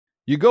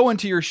You go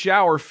into your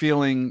shower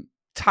feeling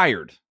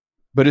tired,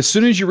 but as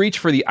soon as you reach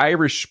for the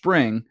Irish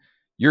Spring,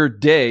 your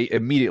day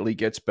immediately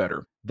gets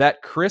better.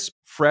 That crisp,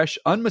 fresh,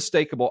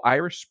 unmistakable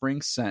Irish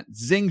Spring scent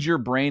zings your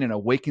brain and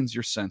awakens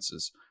your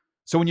senses.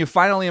 So when you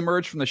finally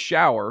emerge from the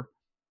shower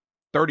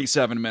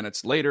 37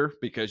 minutes later,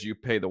 because you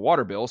pay the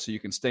water bill so you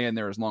can stay in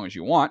there as long as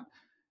you want,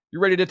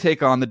 you're ready to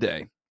take on the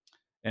day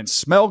and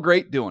smell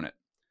great doing it.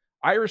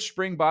 Irish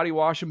Spring Body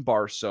Wash and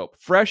Bar Soap.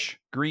 Fresh,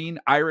 green,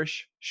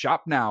 Irish.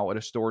 Shop now at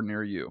a store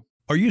near you.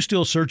 Are you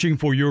still searching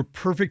for your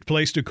perfect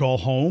place to call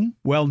home?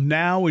 Well,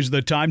 now is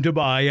the time to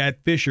buy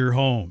at Fisher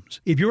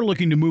Homes. If you're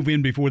looking to move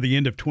in before the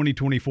end of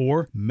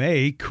 2024,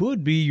 May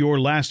could be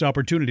your last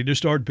opportunity to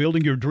start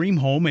building your dream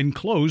home and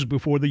close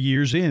before the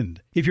year's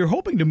end. If you're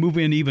hoping to move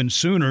in even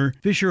sooner,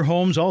 Fisher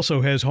Homes also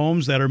has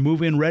homes that are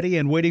move-in ready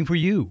and waiting for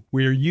you,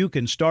 where you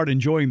can start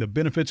enjoying the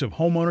benefits of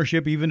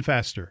homeownership even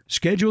faster.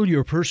 Schedule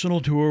your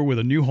personal tour with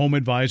a new home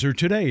advisor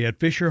today at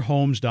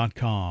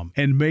FisherHomes.com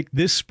and make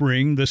this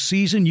spring the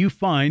season you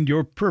find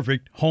your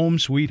perfect home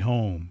sweet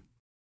home.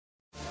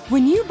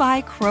 When you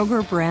buy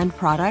Kroger brand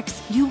products,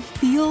 you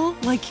feel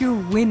like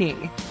you're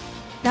winning.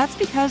 That's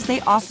because they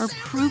offer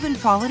proven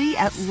quality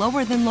at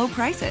lower than low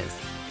prices.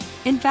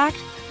 In fact,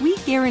 we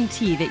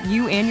guarantee that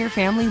you and your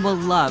family will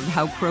love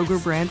how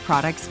Kroger brand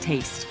products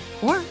taste,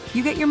 or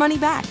you get your money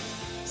back.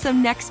 So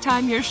next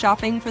time you're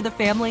shopping for the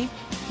family,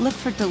 look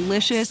for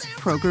delicious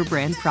Kroger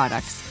brand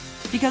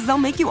products, because they'll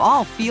make you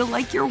all feel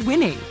like you're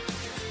winning.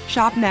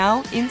 Shop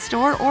now,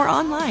 in-store, or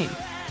online.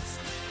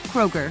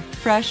 Kroger,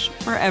 fresh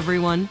for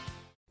everyone.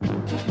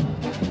 David.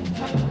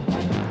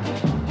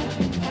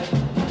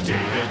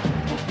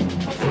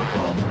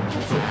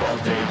 Football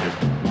David.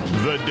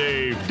 The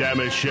Dave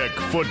Dameshek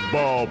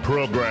Football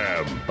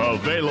Program.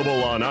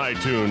 Available on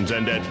iTunes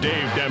and at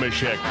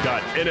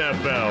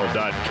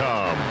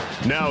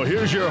davedameshek.nfl.com. Now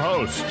here's your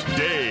host,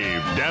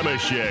 Dave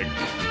Dameshek.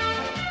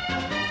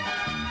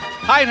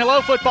 Hi and hello,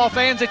 football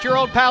fans. It's your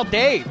old pal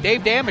Dave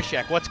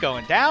Dameshek. What's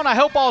going down? I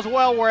hope all's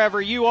well wherever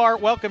you are.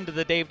 Welcome to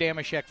the Dave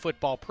Dameshek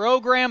Football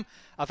Program.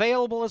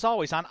 Available, as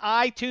always, on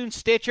iTunes,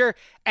 Stitcher,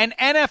 and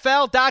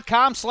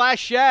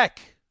NFL.com/Shek.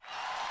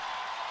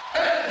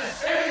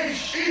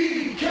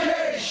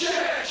 S-H-E-K,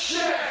 Shek.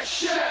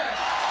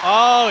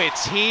 Oh,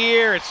 it's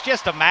here. It's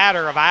just a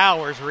matter of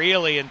hours,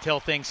 really, until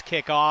things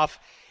kick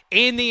off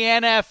in the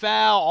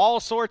NFL.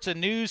 All sorts of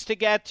news to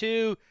get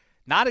to.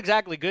 Not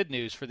exactly good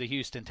news for the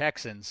Houston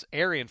Texans.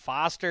 Arian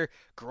Foster,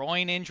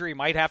 groin injury,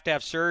 might have to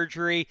have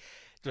surgery.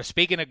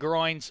 Speaking of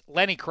groins,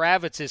 Lenny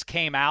Kravitz's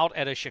came out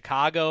at a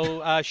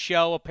Chicago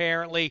show,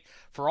 apparently,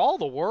 for all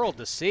the world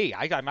to see.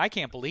 I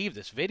can't believe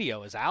this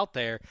video is out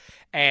there.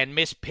 And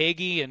Miss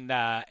Piggy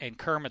and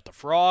Kermit the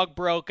Frog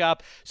broke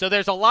up. So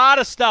there's a lot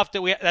of stuff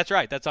that that's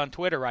right, that's on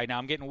Twitter right now.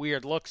 I'm getting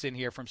weird looks in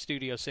here from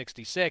Studio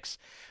 66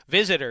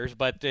 visitors.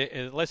 But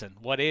listen,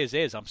 what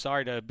is. I'm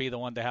sorry to be the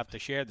one to have to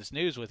share this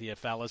news with you,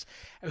 fellas.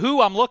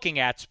 Who I'm looking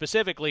at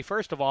specifically,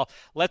 first of all,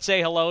 let's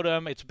say hello to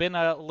him. It's been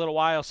a little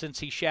while since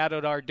he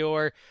shadowed our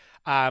door.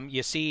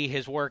 You see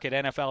his work at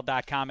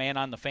NFL.com and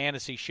on the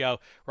Fantasy Show.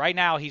 Right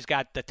now, he's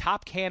got the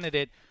top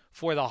candidate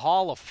for the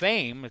Hall of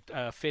Fame,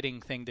 a fitting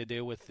thing to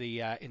do with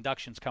the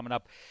inductions coming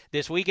up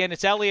this weekend.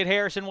 It's Elliot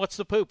Harrison. What's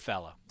the poop,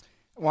 fella?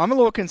 Well, I'm a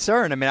little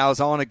concerned. I mean, I was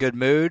all in a good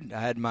mood.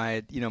 I had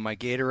my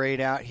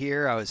Gatorade out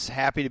here. I was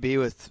happy to be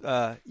with you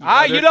don't know.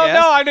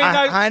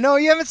 I know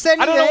you haven't said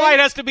anything. I don't know why it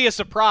has to be a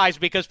surprise,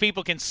 because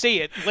people can see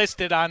it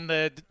listed on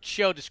the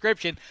show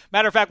description.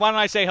 Matter of fact, why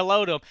don't I say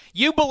hello to him?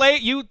 You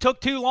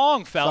took too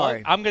long, fella.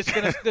 Sorry. I'm just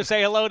going to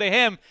say hello to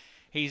him.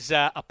 He's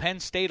a Penn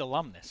State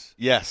alumnus.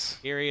 Yes.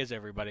 Here he is,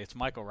 everybody. It's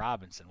Michael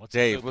Robinson.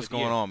 Dave, what's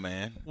going on,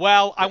 man?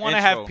 Well, I want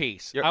to have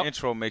peace. Your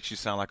intro makes you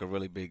sound like a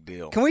really big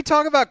deal. Can we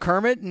talk about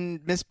Kermit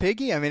and Miss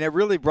Piggy? I mean, it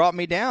really brought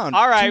me down.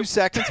 All right. 2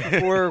 seconds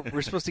before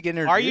we're supposed to get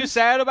introduced. Are you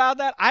sad about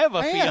that? I have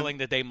a feeling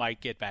that they might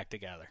get back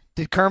together.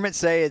 Did Kermit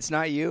say it's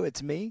not you,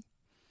 it's me?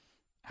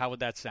 How would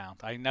that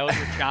sound? I know you're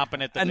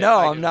chomping at the bit. No,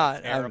 like I'm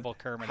not. Terrible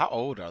Kermit. How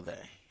old are they?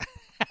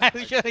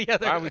 Yeah,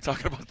 why are we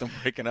talking about them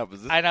breaking up?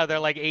 I know, they're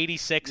like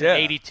 86 and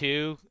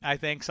 82, I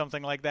think,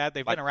 something like that.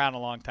 They've been around a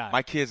long time.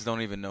 My kids don't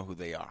even know who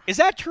they are. Is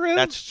that true?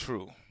 That's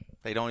true.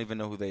 They don't even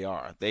know who they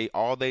are.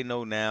 All they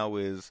know now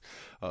is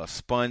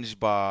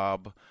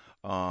SpongeBob.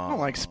 I don't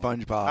like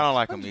SpongeBob. I don't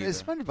like him either.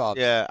 SpongeBob.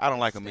 Yeah, I don't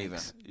like him either.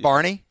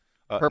 Barney?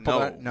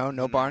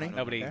 No Barney?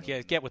 Nobody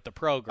get with the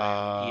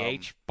program.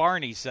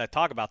 Barney's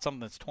talk about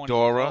something that's 20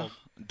 Dora. years old.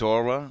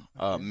 Dora,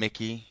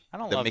 Mickey, I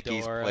don't the love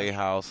Mickey's Dora.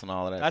 Playhouse and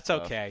all of that That's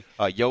stuff. okay.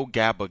 Yo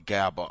Gabba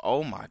Gabba.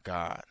 Oh, my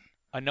God.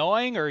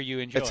 Annoying, or you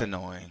enjoy it? It's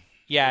annoying.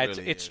 Yeah, it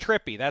really it's is.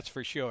 Trippy, that's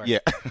for sure. Yeah.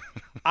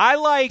 I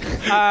like,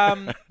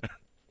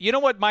 you know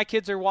what my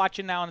kids are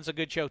watching now, and it's a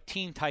good show,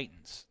 Teen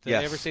Titans. Did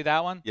they ever see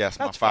that one? Yes,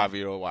 that's my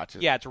 5-year-old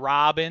watches. Yeah, it's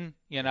Robin.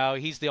 You know,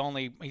 he's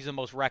the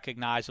most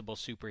recognizable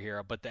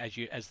superhero. But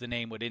as the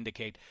name would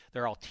indicate,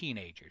 they're all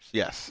teenagers.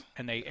 Yes.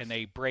 And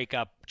they break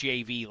up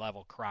JV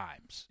level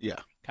crimes. Yeah.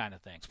 Kind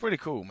of thing. It's pretty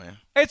cool, man.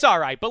 It's all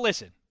right, but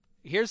listen,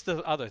 here's the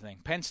other thing.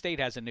 Penn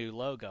State has a new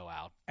logo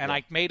out, and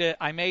I made a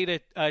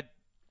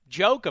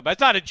joke about. It's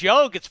not a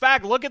joke. It's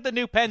fact. Look at the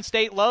new Penn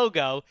State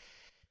logo.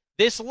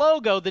 This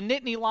logo, the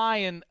Nittany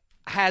Lion,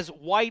 has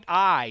white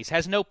eyes,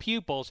 has no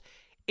pupils.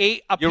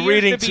 It appears You're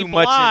reading to be too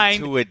blind. much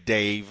into it,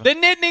 Dave. The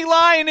Nittany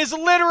Lion is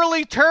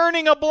literally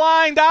turning a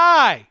blind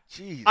eye.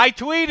 Jeez. I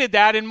tweeted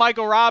that, and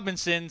Michael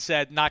Robinson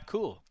said, not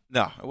cool.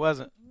 No, it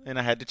wasn't. And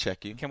I had to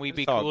check you. Can we It's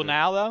be all cool good.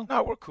 now, though?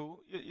 No, we're cool.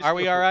 Are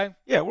we all right?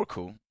 Yeah, we're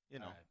cool. You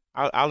know,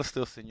 I'll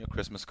still send you a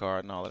Christmas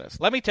card and all of that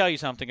stuff. Let me tell you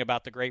something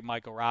about the great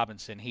Michael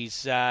Robinson.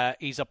 He's a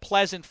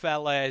pleasant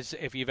fella, as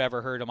if you've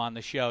ever heard him on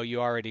the show, you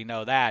already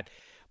know that.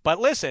 But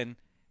listen,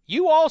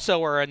 you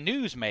also are a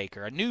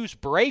newsmaker, a news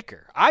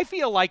breaker. I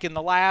feel like in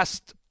the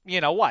last,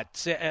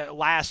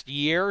 last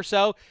year or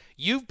so,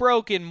 you've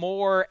broken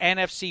more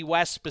NFC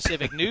West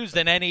specific news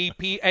than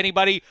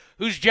anybody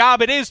whose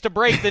job it is to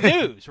break the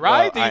news,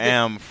 right? Well, I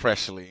am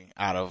freshly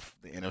out of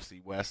the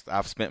NFC West.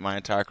 I've spent my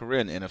entire career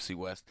in the NFC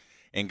West.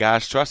 And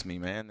guys trust me,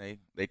 man.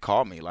 They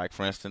call me. Like,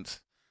 for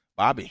instance,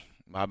 Bobby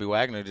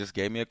Wagner just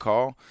gave me a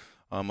call.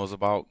 It was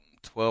about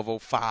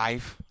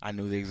 12:05. I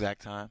knew the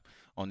exact time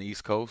on the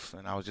East Coast.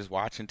 And I was just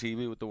watching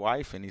TV with the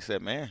wife. And he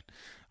said, man,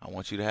 I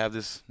want you to have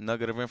this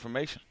nugget of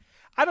information.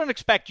 I don't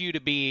expect you to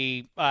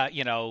be, a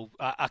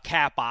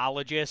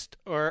capologist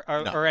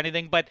or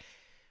anything, but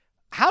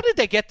how did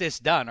they get this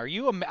done?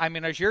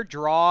 Is your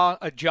jaw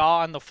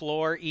on the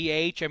floor,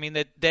 EH? I mean,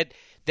 that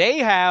they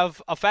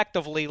have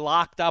effectively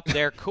locked up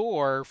their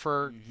core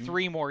for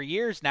 3 more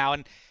years now,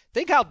 and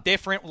think how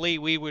differently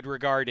we would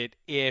regard it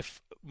if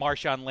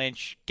Marshawn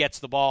Lynch gets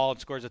the ball and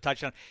scores a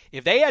touchdown.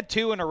 If they had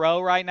 2 in a row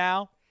right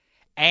now,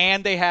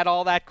 and they had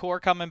all that core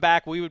coming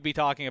back, we would be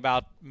talking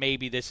about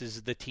maybe this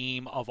is the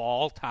team of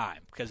all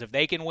time. Because if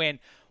they can win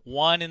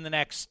one in the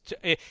next,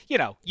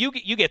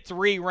 you get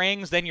 3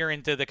 rings, then you're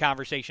into the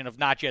conversation of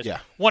not just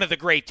one of the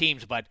great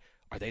teams, but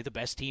are they the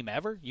best team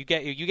ever? You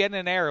get in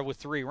an era with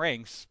 3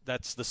 rings.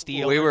 That's the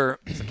Steelers. We were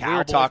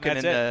talking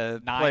in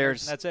the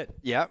players. That's it.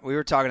 Yeah, we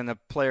were talking in the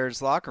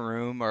players' locker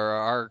room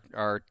or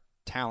our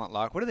talent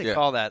lock. What do they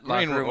call that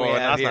green locker room? Well,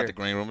 that's here? not the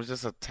green room. It's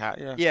just a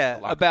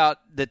about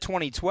the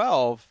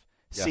 2012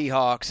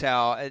 Seahawks,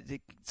 how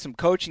some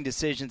coaching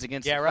decisions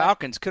against the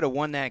Falcons could have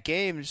won that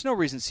game. There's no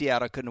reason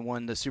Seattle couldn't have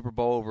won the Super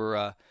Bowl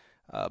over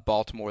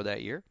Baltimore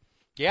that year.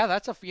 Yeah,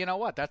 that's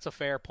a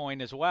fair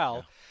point as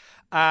well.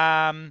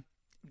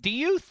 Do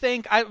you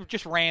think,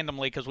 just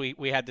randomly, because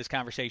we had this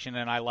conversation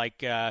and I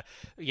like,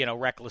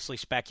 recklessly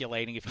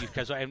speculating,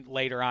 because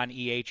later on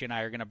EH and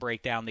I are going to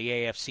break down the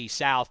AFC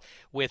South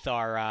with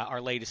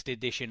our latest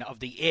edition of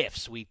the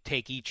ifs. We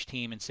take each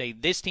team and say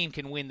this team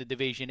can win the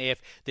division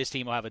if, this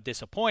team will have a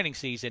disappointing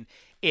season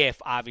if,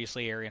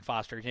 obviously, Arian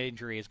Foster's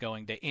injury is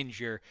going to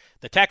injure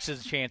the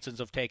Texans' chances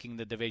of taking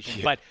the division.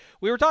 Yeah. But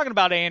we were talking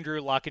about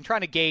Andrew Luck and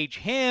trying to gauge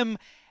him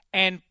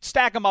and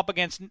stack him up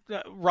against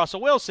Russell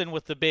Wilson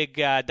with the big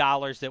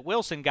dollars that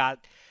Wilson got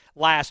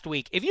last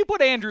week. If you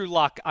put Andrew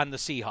Luck on the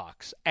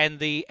Seahawks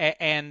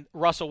and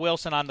Russell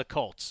Wilson on the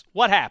Colts,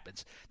 what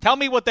happens? Tell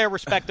me what their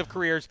respective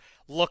careers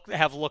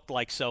have looked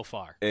like so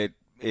far. It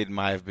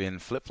might have been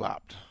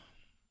flip-flopped.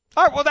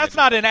 All right, well, that's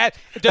not an ad.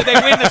 Do they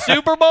win the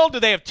Super Bowl? Do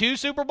they have 2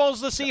 Super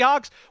Bowls, the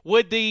Seahawks?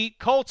 Would the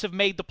Colts have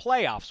made the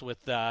playoffs with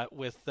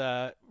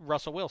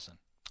Russell Wilson?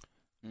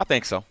 I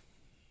think so.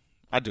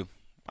 I do.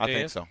 I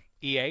think so.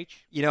 EH?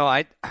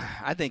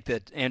 I think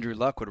that Andrew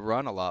Luck would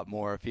run a lot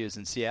more if he was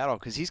in Seattle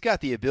because he's got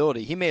the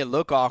ability. He may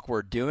look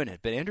awkward doing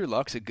it, but Andrew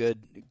Luck's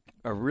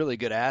a really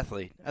good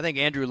athlete. I think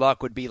Andrew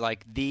Luck would be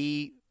like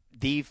the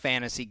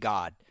fantasy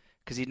god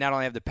because he'd not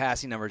only have the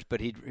passing numbers,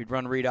 but he'd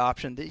run read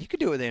option. You could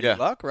do it with Andrew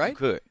Luck, right?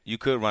 You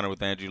could run it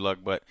with Andrew Luck,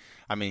 but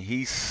I mean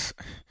he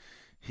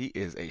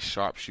is a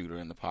sharpshooter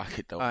in the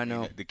pocket though. I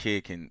know the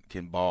kid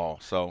can ball.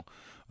 So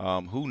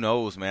who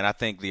knows, man? I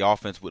think the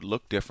offense would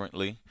look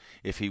differently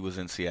if he was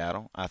in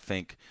Seattle. I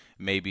think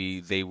maybe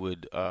they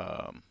would.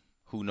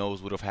 Who knows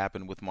what would have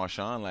happened with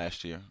Marshawn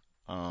last year?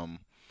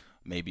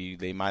 Maybe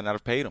they might not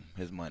have paid him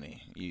his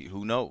money.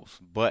 Who knows?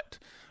 But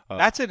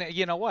that's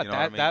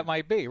that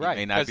might be right.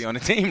 He may not be on the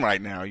team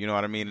right now. You know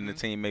what I mean? And the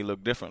team may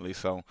look differently.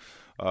 So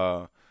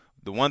the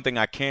one thing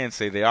I can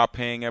say, they are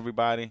paying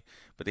everybody,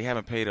 but they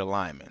haven't paid a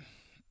lineman.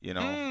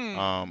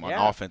 An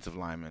offensive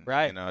lineman.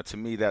 Right. To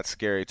me, that's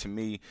scary. To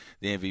me,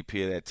 the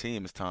MVP of that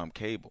team is Tom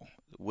Cable.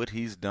 What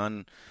he's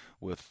done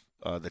with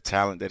the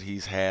talent that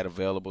he's had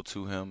available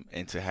to him,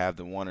 and to have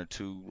the 1 or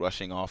 2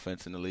 rushing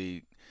offense in the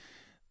league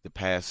the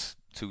past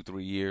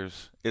 2-3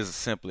 years is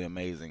simply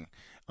amazing.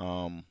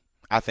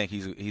 I think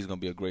he's going to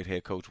be a great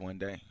head coach one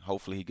day.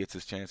 Hopefully he gets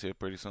his chance here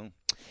pretty soon.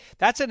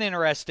 That's an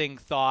interesting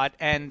thought.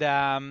 And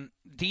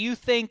do you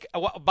think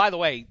by the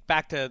way,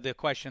 back to the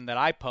question that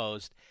I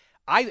posed,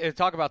 I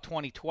talk about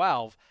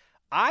 2012,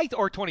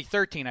 or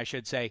 2013, I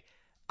should say.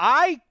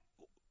 I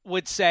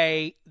would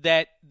say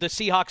that the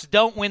Seahawks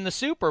don't win the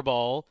Super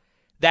Bowl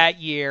that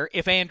year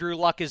if Andrew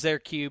Luck is their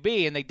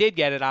QB, and they did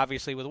get it,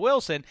 obviously, with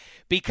Wilson,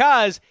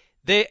 because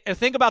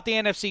think about the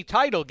NFC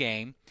title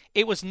game.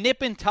 It was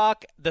nip and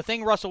tuck. The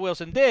thing Russell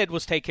Wilson did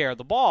was take care of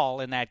the ball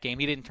in that game.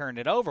 He didn't turn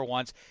it over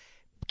once.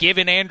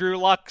 Given Andrew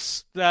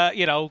Luck's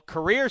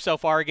career so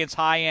far against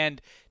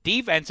high-end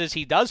defenses,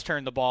 he does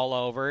turn the ball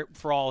over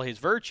for all his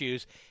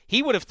virtues.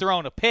 He would have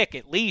thrown a pick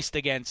at least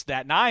against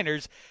that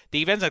Niners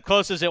defense. As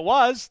close as it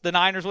was, the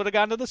Niners would have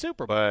gone to the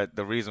Super Bowl. But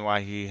the reason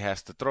why he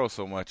has to throw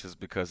so much is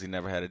because he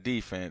never had a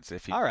defense.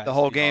 If he, all right. The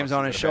whole game's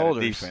on his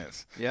shoulders.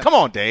 Defense. Yep. Come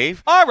on,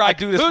 Dave. All right. I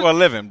do this for a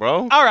living,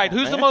 bro. All right.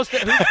 Who's the most?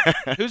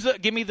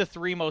 Give me the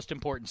 3 most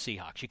important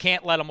Seahawks. You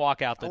can't let them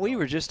walk out the door. We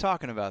were just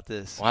talking about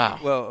this. Wow.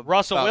 Well,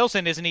 Russell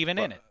Wilson isn't even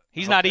in it.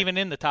 He's not even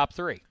in the top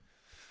 3.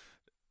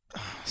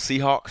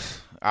 Seahawks,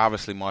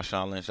 obviously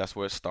Marshawn Lynch. That's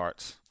where it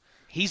starts.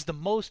 He's the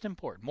most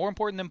important. More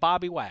important than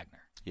Bobby Wagner.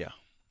 Yeah.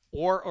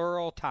 Or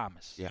Earl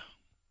Thomas. Yeah.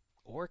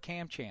 Or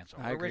Cam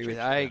Chancellor. I agree Richard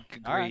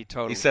right.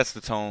 Totally. He sets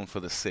the tone for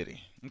the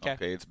city. Okay.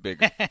 It's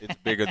bigger. It's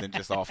bigger than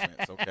just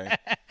offense. Okay.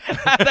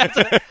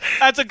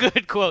 That's a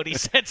good quote. He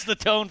sets the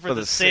tone for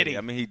the city.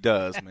 I mean, he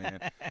does, man.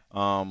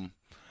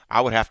 I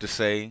would have to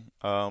say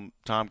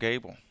Tom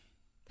Cable,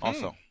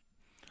 also,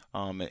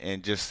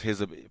 and just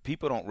his.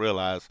 People don't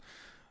realize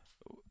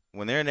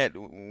when they're in that.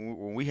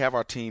 When we have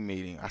our team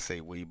meeting, I say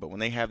we, but when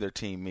they have their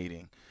team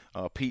meeting,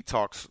 Pete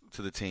talks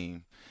to the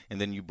team, and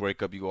then you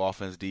break up. You go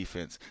offense,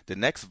 defense. The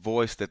next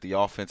voice that the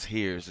offense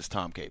hears is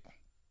Tom Cable.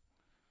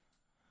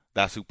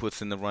 That's who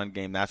puts in the run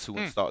game. That's who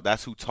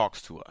that's who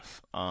talks to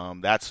us.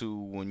 That's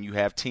who, when you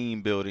have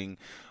team building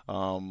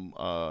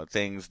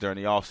things during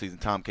the offseason,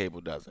 Tom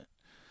Cable does it.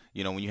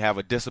 You know, when you have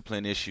a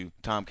discipline issue,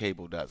 Tom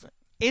Cable does it.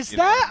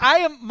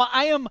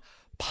 I am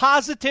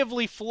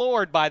positively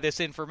floored by this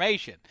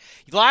information.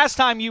 Last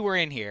time you were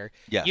in here,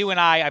 yes. You and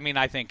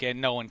I think, and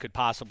no one could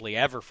possibly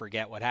ever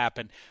forget what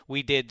happened.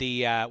 We did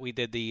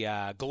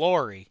the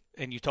Glory.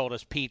 And you told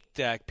us Pete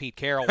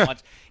Carroll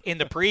once in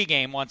the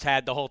pregame once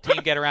had the whole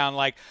team get around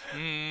like,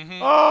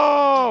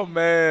 oh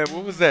man,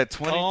 what was that?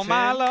 2010? Oh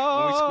my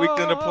Lord! When we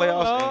squeaked in the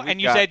playoffs,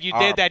 and you said you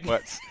did that.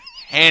 Butts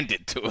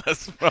handed to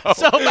us, bro.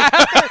 So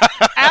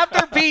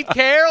after Pete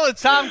Carroll and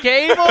Tom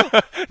Cable,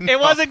 it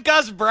wasn't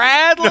Gus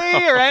Bradley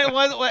or it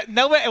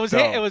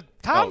was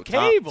Tom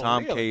Cable.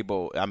 Tom really.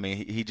 Cable. I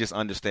mean, he just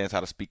understands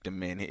how to speak to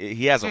men.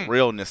 He has a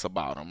realness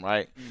about him,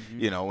 right? Mm-hmm.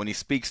 You know, when he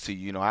speaks to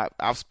you,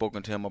 I've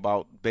spoken to him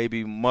about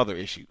baby mother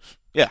issues.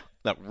 Yeah,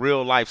 like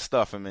real life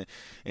stuff. I mean,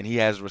 and he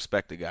has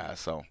respect to guys.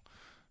 So,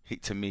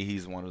 to me,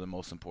 he's one of the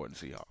most important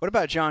Seahawks. What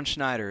about John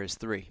Schneider as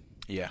 3?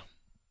 Yeah.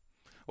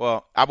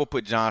 Well, I will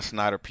put John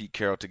Schneider, Pete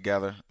Carroll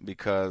together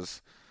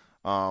because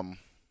I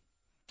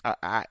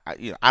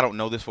don't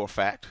know this for a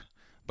fact,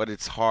 but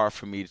it's hard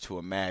for me to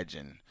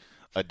imagine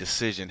a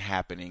decision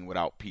happening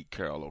without Pete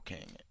Carroll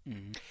okaying it.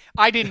 Mm-hmm.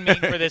 I didn't mean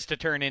for this to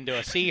turn into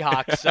a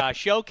Seahawks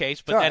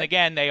showcase, but then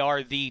again, they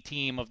are the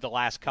team of the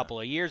last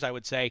couple of years, I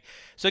would say.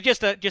 So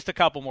just a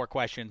couple more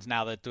questions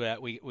now that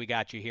we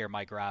got you here,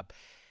 Mike Robb.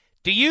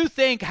 Do you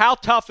think how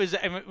tough is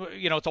it?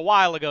 It's a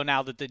while ago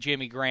now that the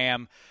Jimmy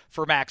Graham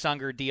for Max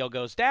Unger deal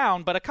goes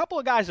down, but a couple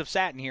of guys have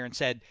sat in here and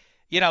said,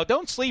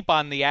 don't sleep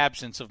on the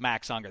absence of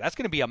Max Unger. That's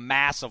going to be a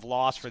massive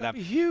loss for them.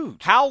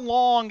 Huge. How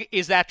long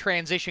is that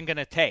transition going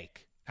to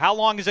take? How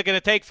long is it going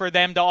to take for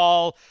them to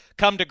all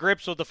come to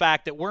grips with the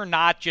fact that we're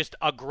not just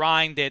a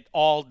grind it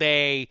all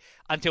day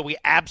until we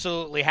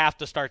absolutely have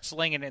to start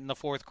slinging it in the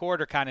fourth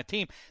quarter kind of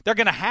team? They're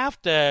going to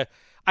have to.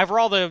 For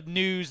all the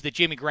news that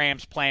Jimmy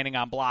Graham's planning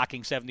on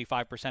blocking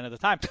 75% of the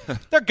time,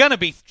 they're going to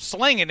be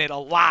slinging it a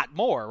lot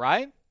more,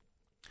 right?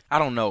 I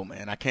don't know,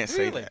 man. I can't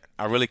say that.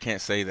 I really can't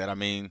say that. I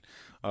mean,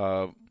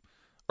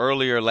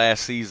 earlier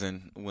last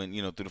season when,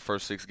 through the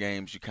first 6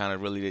 games, you kind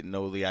of really didn't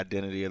know the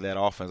identity of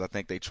that offense. I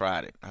think they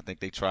tried it. I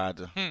think they tried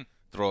to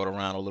throw it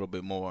around a little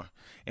bit more.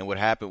 And what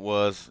happened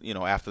was,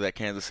 after that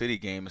Kansas City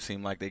game, it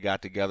seemed like they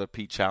got together.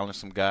 Pete challenged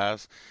some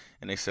guys,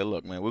 and they said,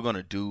 look, man, we're going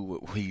to do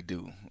what we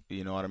do.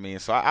 You know what I mean?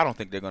 So I don't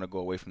think they're going to go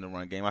away from the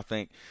run game. I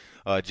think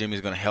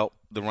Jimmy's going to help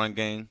the run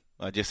game.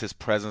 Just his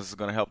presence is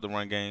going to help the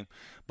run game.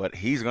 But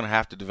he's going to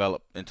have to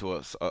develop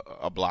into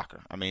a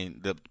blocker. I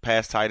mean, the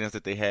past tight ends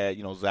that they had,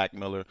 Zach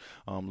Miller,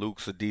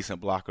 Luke's a decent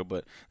blocker,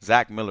 but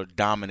Zach Miller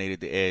dominated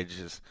the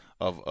edges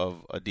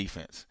of a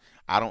defense.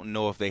 I don't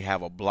know if they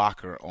have a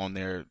blocker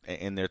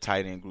in their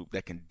tight end group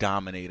that can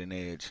dominate an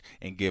edge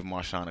and give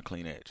Marshawn a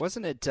clean edge.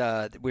 Wasn't it?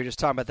 We were just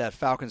talking about that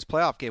Falcons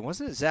playoff game.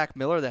 Wasn't it Zach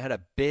Miller that had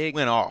a big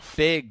day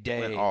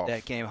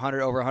that game,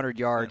 over 100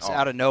 yards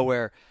out of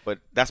nowhere? But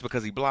that's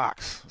because he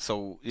blocks.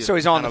 So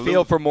he's on the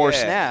field for more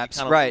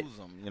snaps, right? Lose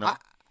him,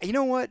 you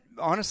know what?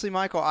 Honestly,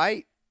 Michael,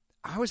 I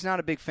was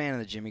not a big fan of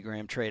the Jimmy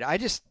Graham trade. I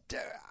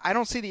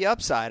don't see the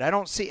upside. I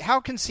don't see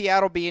how can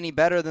Seattle be any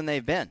better than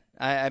they've been.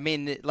 I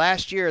mean,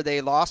 last year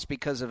they lost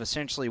because of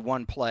essentially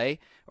one play,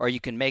 or you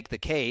can make the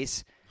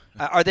case.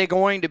 Are they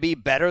going to be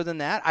better than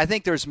that? I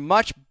think there's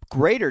much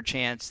greater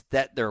chance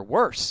that they're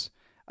worse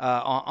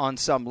on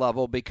some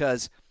level,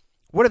 because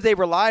what have they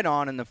relied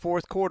on in the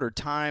fourth quarter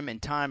time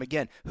and time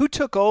again? Who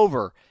took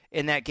over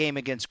in that game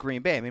against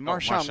Green Bay? I mean,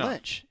 Marshawn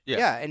Lynch.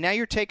 Yeah, and now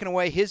you're taking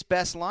away his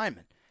best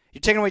lineman. You're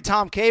taking away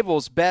Tom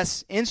Cable's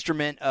best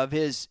instrument of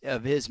his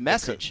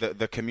message.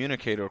 The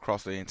communicator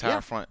across the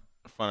entire front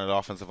of the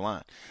offensive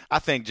line. I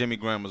think Jimmy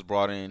Graham was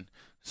brought in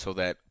so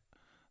that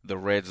the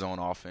red zone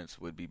offense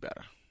would be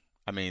better.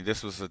 I mean,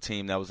 this was a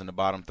team that was in the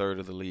bottom third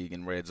of the league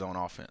in red zone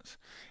offense.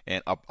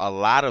 And a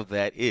lot of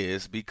that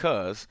is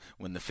because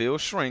when the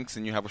field shrinks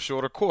and you have a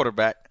shorter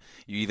quarterback,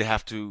 you either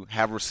have to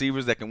have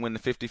receivers that can win the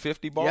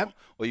 50-50 ball,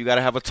 or you got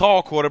to have a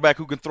tall quarterback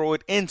who can throw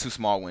it into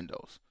small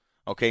windows.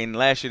 Okay, and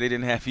last year they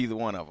didn't have either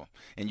one of them.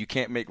 And you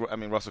can't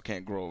Russell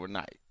can't grow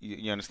overnight.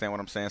 You understand what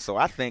I'm saying? So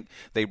I think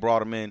they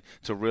brought him in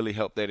to really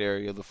help that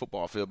area of the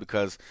football field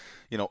because,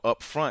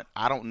 up front,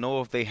 I don't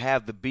know if they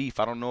have the beef.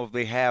 I don't know if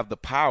they have the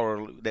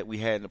power that we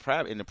had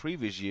in the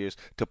previous years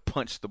to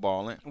punch the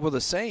ball in. Well, the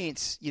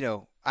Saints,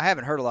 I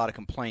haven't heard a lot of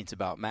complaints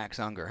about Max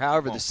Unger.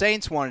 However, the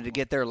Saints wanted to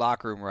get their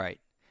locker room right.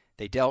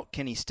 They dealt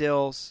Kenny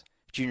Stills,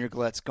 Junior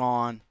Gillett's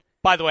gone.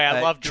 By the way, I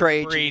love Drew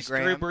Trey, Brees.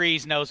 Drew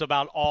Brees knows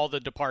about all the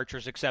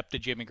departures except the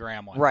Jimmy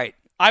Graham one. Right.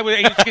 He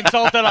was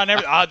consulted on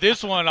everything.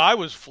 This one, I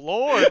was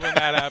floored when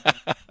that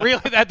happened.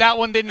 Really, that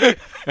one didn't.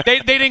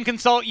 They didn't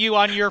consult you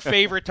on your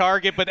favorite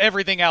target, but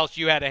everything else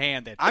you had to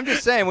hand it. I'm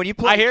just saying, when you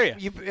play, I hear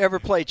you ever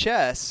play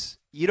chess,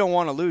 you don't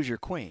want to lose your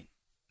queen.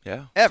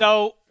 Yeah. Ever.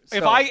 So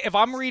if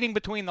I'm reading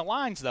between the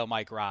lines, though,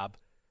 Mike Robb,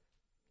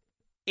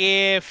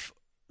 if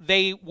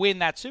they win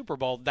that Super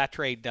Bowl, that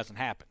trade doesn't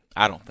happen.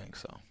 I don't think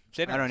so.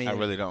 I don't either. I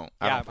really don't.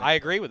 I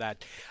agree with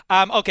that.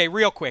 Okay,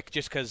 real quick,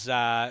 just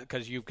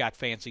because you've got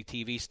fancy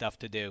TV stuff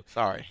to do.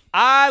 Sorry.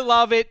 I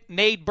love it.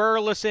 Nate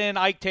Burleson,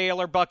 Ike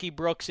Taylor, Bucky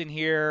Brooks in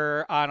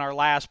here on our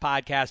last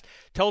podcast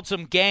told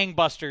some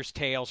gangbusters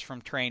tales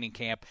from training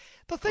camp.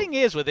 The thing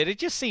is with it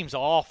just seems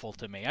awful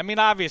to me. I mean,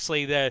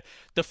 obviously the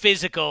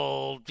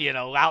physical,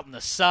 out in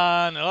the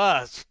sun,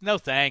 no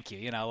thank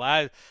you.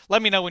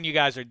 Let me know when you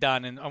guys are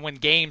done and when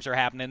games are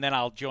happening, then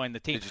I'll join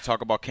the team. Did you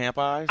talk about camp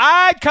eyes?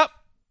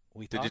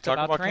 Did you talk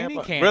about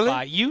training camp?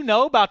 Really? You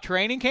know about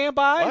training camp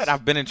eyes? What?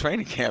 I've been in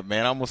training camp,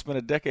 man. I almost spent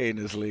a decade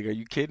in this league. Are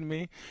you kidding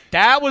me?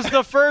 That was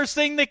the first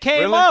thing that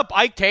came Really? up.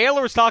 Ike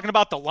Taylor was talking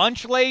about the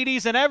lunch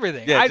ladies and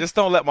everything. Yeah, just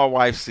don't let my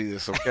wife see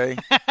this, okay?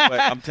 But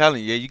I'm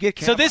telling you, you get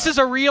camp So this eyes. is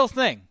a real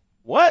thing.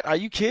 What? Are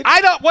you kidding?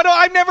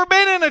 I've never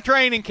been in a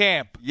training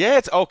camp. Yeah,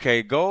 it's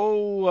okay.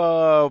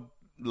 Go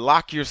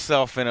lock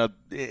yourself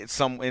in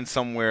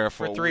somewhere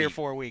for 3 a or week.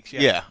 4 weeks.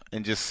 Yeah,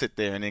 and just sit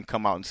there and then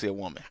come out and see a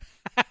woman.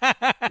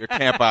 Your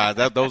camp eyes.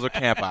 Those are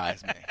camp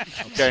eyes, man.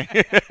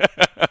 Okay?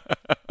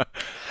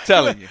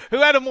 Telling you. Who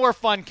had a more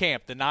fun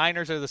camp, the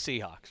Niners or the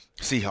Seahawks?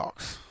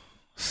 Seahawks.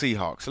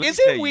 Let Is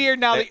me tell it you, weird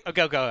now?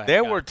 Go ahead.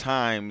 There were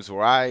times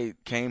where I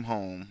came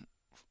home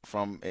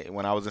from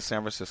when I was in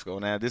San Francisco.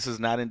 Now, this is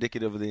not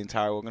indicative of the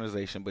entire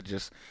organization, but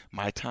just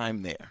my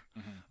time there.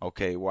 Mm-hmm.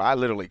 Okay, where I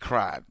literally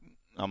cried.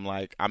 I'm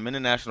like, I'm in the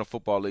National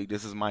Football League.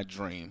 This is my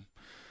dream.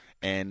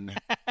 And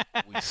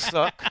we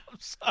suck. I'm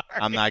sorry.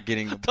 I'm not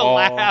getting the ball.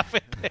 Laugh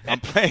at that. I'm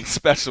playing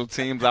special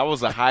teams. I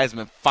was a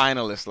Heisman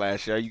finalist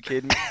last year. Are you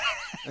kidding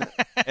me?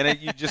 And then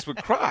you just would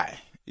cry.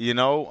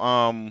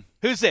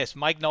 Who's this?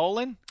 Mike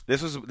Nolan?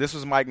 This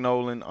was Mike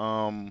Nolan.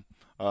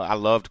 I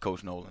loved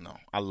Coach Nolan though.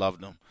 I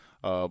loved him.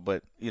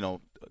 But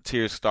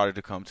tears started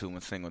to come too when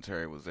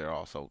Singletary was there.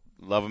 Also,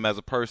 love him as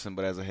a person,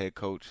 but as a head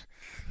coach,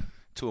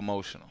 too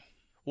emotional.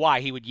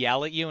 Why? He would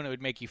yell at you and it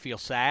would make you feel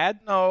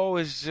sad? No,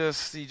 it's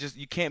just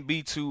you can't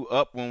be too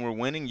up when we're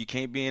winning. You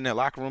can't be in that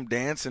locker room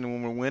dancing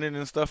when we're winning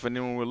and stuff, and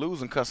then when we're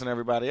losing, cussing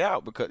everybody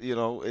out because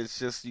it's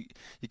just you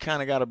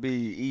kind of got to be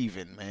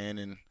even, man.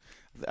 And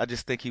I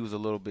just think he was a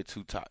little bit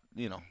too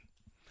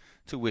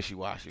too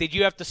wishy-washy. Did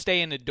you have to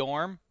stay in a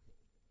dorm?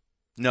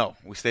 No,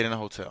 we stayed in a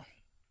hotel.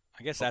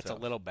 I guess that's a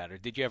little better.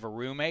 Did you have a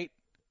roommate?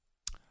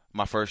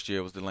 My first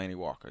year was Delaney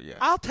Walker, yeah.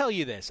 I'll tell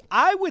you this.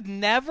 I would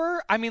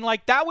never –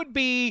 that would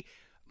be –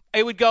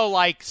 it would go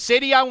like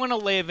city I want to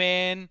live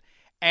in,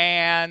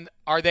 and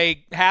are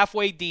they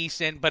halfway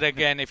decent? But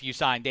again, if you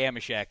sign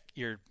Damashek,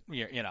 your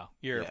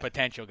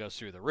potential goes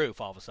through the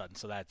roof all of a sudden.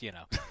 So that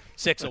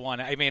 6 of 1.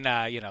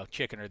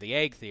 Chicken or the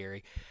egg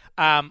theory.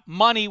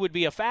 Money would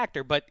be a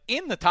factor, but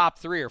in the top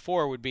 3 or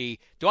 4 would be: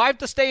 do I have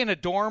to stay in a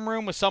dorm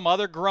room with some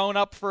other grown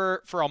up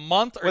for a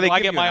month, or do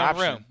I get my own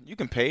room? You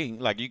can pay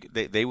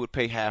they would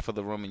pay half of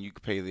the room, and you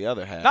could pay the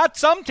other half. Not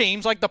some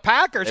teams like the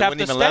Packers have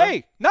to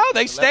stay. No,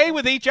 they stay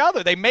with each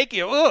other. They make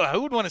you.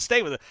 Who would want to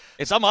stay with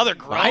some other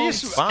grown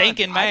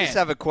stinking man? I just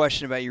have a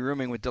question about you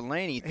rooming with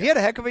Delaney. He had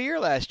a heck of a year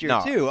last year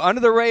too,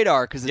 under the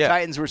radar because the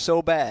Titans were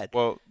so bad.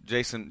 Well,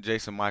 Jason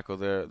Michael,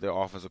 their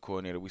offensive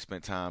coordinator, we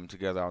spent time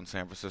together out in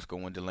San Francisco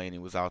when Delaney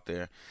was out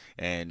there,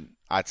 and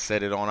I'd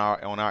said it on our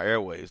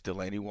airwaves.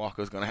 Delaney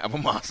Walker's going to have a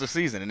monster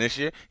season, and this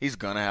year he's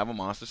going to have a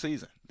monster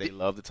season. They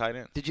love the tight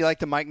end. Did you like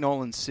the Mike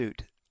Nolan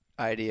suit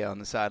idea on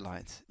the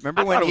sidelines?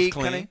 Remember when he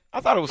clean? I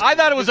thought it was. I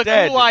thought it was a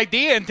cool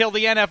idea until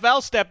the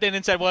NFL stepped in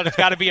and said, "Well, it's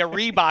got to be a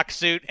Reebok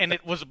suit," and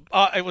it was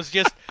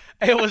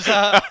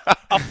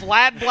a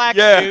flat black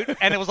suit,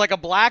 and it was like a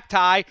black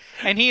tie,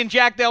 and he and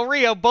Jack Del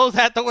Rio both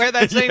had to wear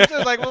that same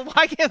suit. Like, well,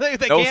 why can't they?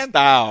 No can't.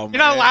 style. You're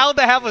not allowed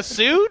to have a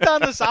suit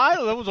on the side.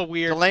 That was a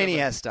weird. Delaney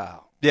has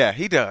style. Yeah,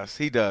 he does.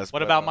 He does.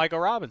 What about Michael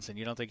Robinson?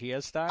 You don't think he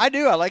has style? I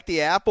do. I like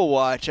the Apple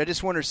Watch. I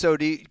just wonder, so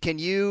can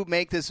you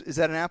make this – is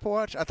that an Apple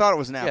Watch? I thought it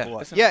was an Apple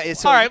Watch. Yeah,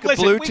 it's all right,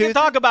 listen, Bluetooth. we can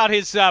talk about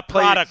his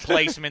product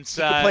placements.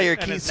 You can play your in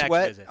Keith his next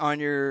Sweat visit. on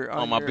your –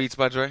 on my Beats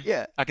by Dre?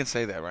 Yeah. I can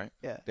say that, right?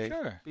 Yeah. Dave?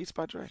 Sure. Beats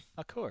by Dre.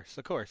 Of course.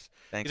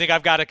 Thanks. You think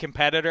I've got a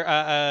competitor,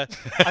 a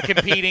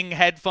competing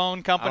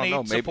headphone company I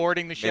don't know,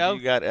 supporting the show? Maybe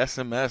you got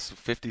SMS,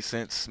 50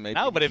 cents, maybe.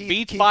 No, but if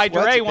Beats Keith by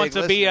Sweat's Dre a wants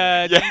big to be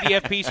a listener.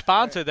 DDFP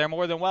sponsor, they're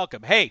more than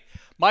welcome. Hey,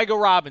 Michael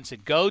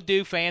Robinson, go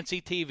do fancy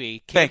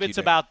TV. Thank you, Kibitz Dave.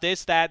 about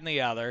this, that, and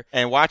the other.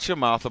 And watch your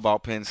mouth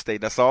about Penn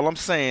State. That's all I'm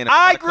saying.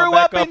 I gotta come grew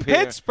back up in here.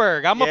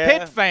 Pittsburgh. I'm a Yeah.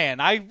 Pitt fan.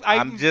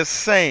 I'm just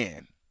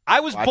saying. I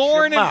was watch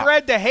born your and mouth.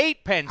 bred to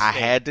hate Penn State. I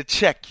had to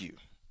check you.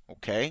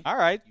 Okay? All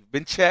right. You've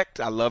been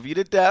checked. I love you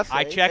to death.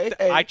 I Hey, checked.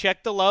 hey, hey. I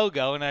checked the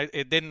logo, and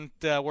it didn't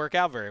work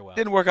out very well.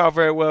 Didn't work out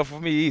very well for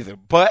me either.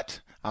 But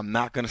I'm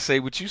not going to say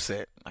what you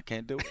said. I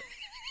can't do it.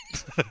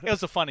 It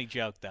was a funny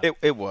joke, though.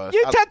 It was.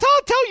 You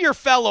tell your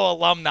fellow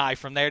alumni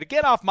from there to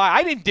get off my.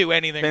 I didn't do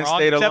anything Penn wrong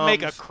State except alums,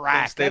 make a crack.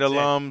 Penn State That's it.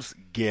 alums,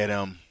 get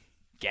them.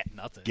 Get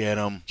nothing. Get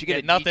them. Did you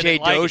get a nothing DJ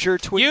like it. Dozier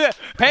tweet?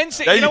 Penn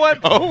State. There You know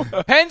you what?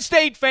 go. Penn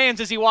State fans,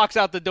 as he walks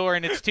out the door,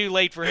 and it's too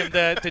late for him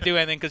to do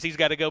anything because he's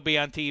got to go be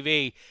on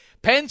TV.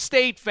 Penn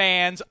State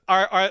fans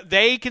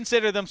they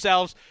consider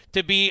themselves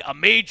to be a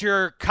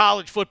major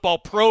college football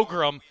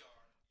program.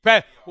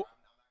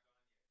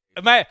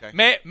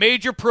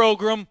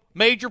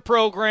 Major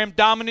program,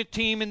 dominant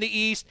team in the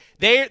East.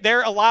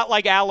 They're a lot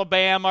like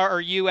Alabama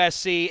or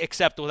USC,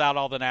 except without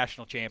all the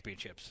national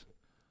championships.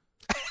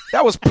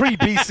 That was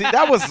pre-BC.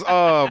 That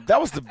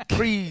was the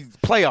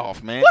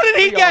pre-playoff, man. What did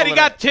he Pre get? all He of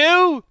got that.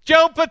 2.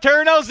 Joe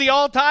Paterno's the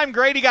all-time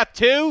great. He got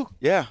 2.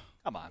 Yeah.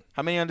 Come on.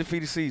 How many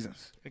undefeated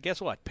seasons? But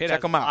guess what? Pitt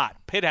Check has 'em a out. lot.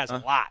 Pitt has a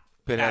lot.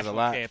 Pitt has a National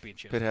lot.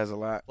 championships. Pitt has a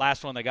lot.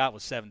 Last one they got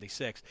was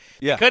 76.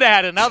 Yeah. Could have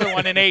had another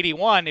one in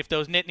 81 if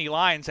those Nittany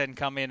Lions hadn't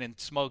come in and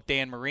smoked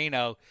Dan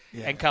Marino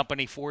and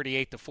company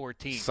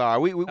 48-14. Sorry,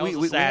 we That was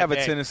a sad have a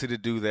day. tendency to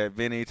do that.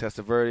 Vinny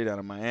Testaverde down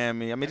in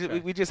Miami. I mean, Okay.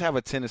 we just have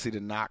a tendency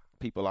to knock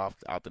people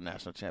out the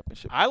national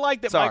championship. I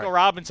like that Sorry. Michael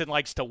Robinson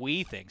likes to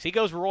we things. He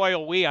goes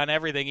royal we on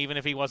everything, even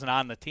if he wasn't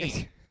on the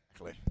team.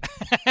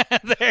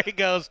 There he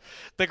goes,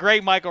 the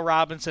great Michael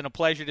Robinson. A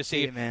pleasure to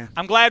see you, man.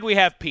 I'm glad we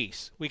have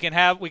peace. We can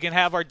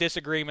have our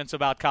disagreements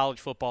about college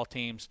football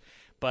teams,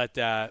 but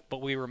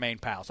we remain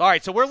pals. All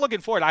right, so we're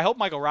looking forward. I hope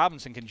Michael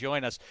Robinson can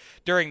join us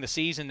during the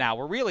season. Now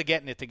we're really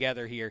getting it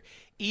together here.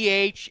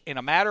 EH, in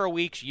a matter of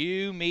weeks,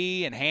 you,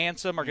 me, and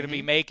Handsome are going to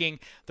be making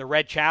the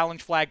Red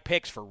Challenge Flag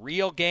picks for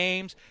real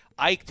games.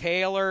 Ike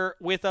Taylor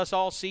with us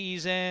all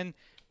season.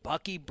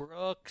 Bucky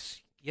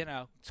Brooks. You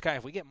know, it's kind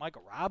of, if we get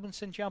Michael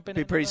Robinson jumping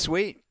in, Be pretty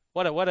sweet.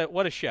 What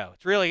a show!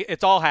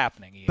 It's all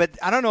happening. Ian. But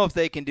I don't know if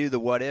they can do the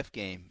what if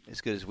game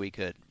as good as we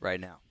could right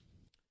now.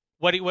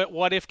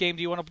 What if game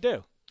do you want to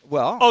do?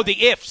 Well, Oh, the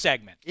if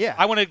segment. Yeah.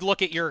 I want to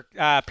look at your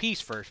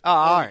piece first. Oh,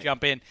 before all we right.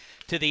 Jump in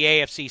to the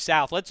AFC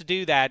South. Let's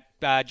do that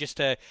just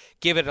to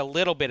give it a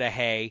little bit of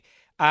hay.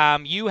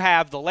 You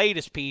have the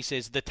latest piece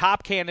is the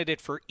top candidate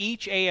for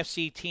each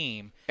AFC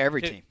team.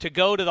 Every team. To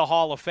go to the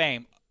Hall of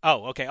Fame.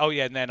 Oh, okay. Oh,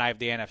 yeah, and then I have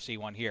the NFC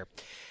one here.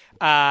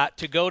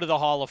 To go to the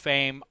Hall of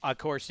Fame, of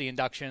course, the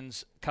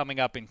induction's coming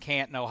up in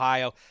Canton,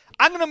 Ohio.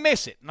 I'm going to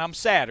miss it, and I'm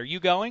sad. Are you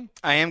going?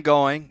 I am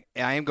going,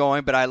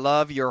 but I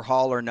love your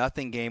All or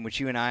Nothing game, which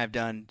you and I have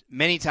done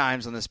many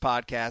times on this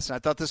podcast, and I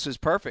thought this was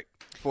perfect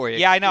for you.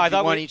 Yeah, I know. I You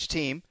thought won we- each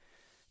team.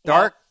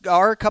 There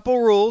are a couple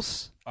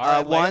rules. All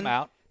right, lay 'em one,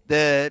 out.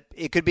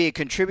 it could be a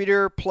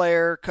contributor,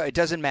 player. It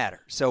doesn't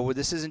matter. So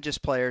this isn't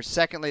just players.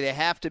 Secondly, they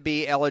have to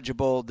be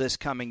eligible this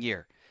coming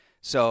year.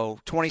 So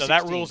 2016. So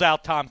that rules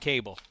out Tom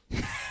Cable.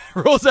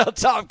 rules out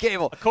Tom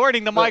Cable.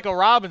 According to Michael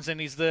Robinson,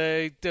 he's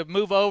the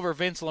move over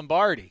Vince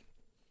Lombardi.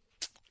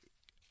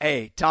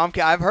 Hey, Tom,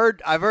 I've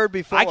heard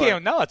before. I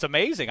can't know. It's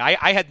amazing.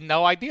 I had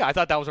no idea. I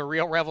thought that was a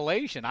real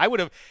revelation. I would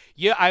have.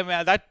 Yeah, I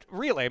mean that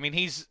really. I mean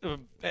he's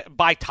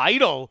by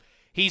title.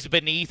 He's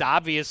beneath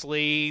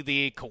obviously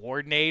the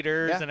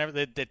coordinators and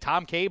everything. The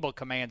Tom Cable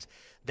commands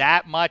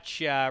that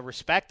much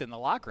respect in the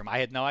locker room. I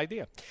had no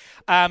idea.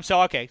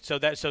 So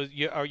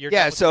you're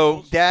done with the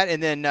rules? That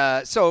and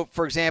then so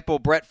for example,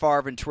 Brett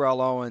Favre and Terrell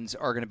Owens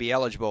are going to be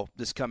eligible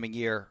this coming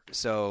year.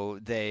 So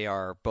they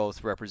are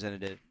both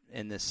represented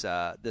in this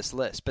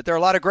list. But there are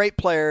a lot of great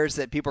players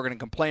that people are going to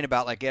complain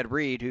about, like Ed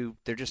Reed, who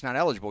they're just not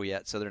eligible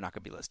yet, so they're not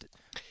going to be listed.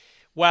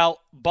 Well,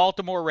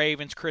 Baltimore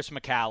Ravens, Chris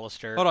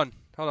McAllister. Hold on.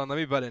 Let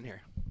me butt in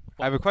here.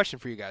 I have a question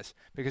for you guys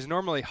because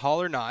normally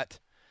Hall or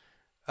Nothing,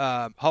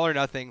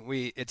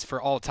 it's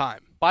for all time.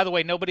 By the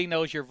way, nobody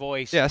knows your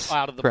voice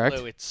out of the correct.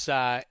 blue. It's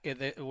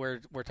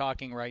we're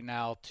talking right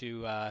now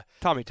to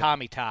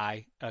Tommy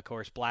Ty, of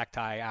course, Black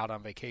Tie out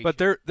on vacation. But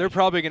they're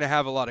probably going to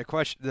have a lot of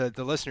questions.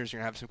 The listeners are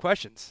going to have some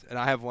questions, and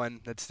I have one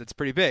that's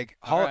pretty big.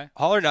 Hall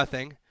or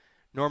Nothing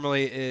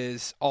normally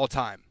is all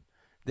time.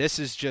 This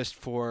is just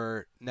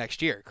for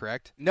next year,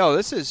 correct? No,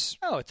 this is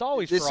it's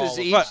always this for is all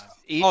each, of time.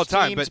 each all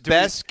time, team's but do we-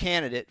 best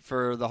candidate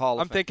for the Hall of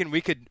I'm Fame. thinking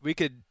we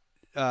could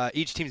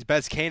each team's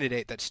best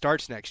candidate that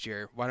starts next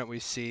year, why don't we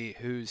see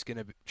who's going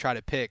to try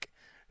to pick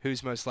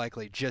who's most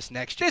likely just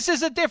next year? This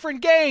is a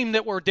different game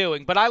that we're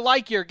doing, but I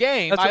like your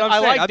game. That's what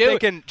I'm saying. I'm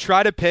thinking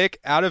try to pick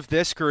out of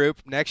this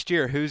group next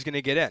year who's going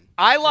to get in.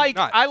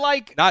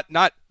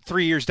 Not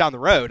 3 years down the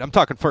road. I'm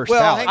talking first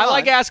ballot. I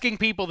like asking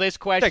people this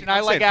question. I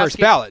like first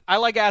ballot. I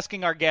like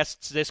asking our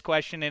guests this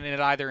question, and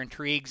it either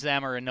intrigues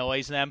them or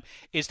annoys them,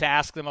 is to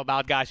ask them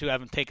about guys who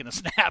haven't taken a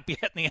snap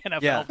yet in the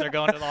NFL if they're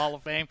going to the Hall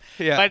of Fame.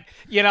 But,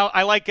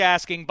 I like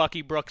asking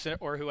Bucky Brooks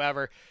or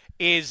whoever,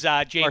 is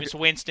Jameis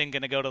Winston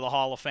going to go to the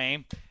Hall of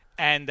Fame?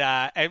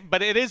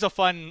 But it is a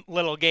fun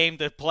little game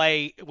to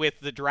play with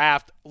the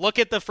draft. Look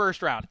at the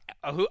first round.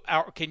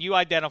 Can you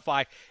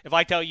identify, if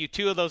I tell you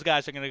two of those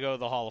guys are going to go to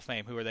the Hall of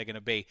Fame, who are they going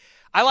to be?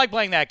 I like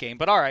playing that game,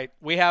 but all right,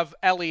 we have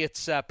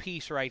Elliot's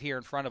piece right here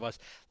in front of us.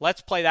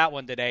 Let's play that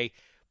one today.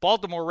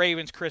 Baltimore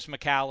Ravens, Chris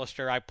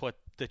McAllister, I put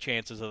the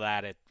chances of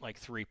that at like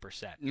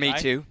 3%. Me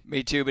too,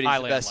 but he's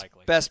highly the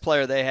best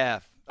player they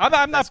have.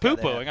 I'm not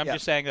poo-pooing. I'm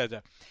just saying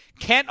that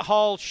Kent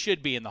Hall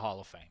should be in the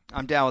Hall of Fame.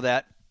 I'm down with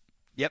that.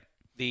 Yep.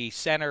 The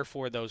center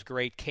for those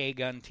great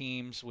K-Gun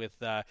teams with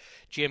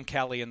Jim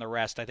Kelly and the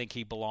rest. I think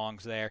he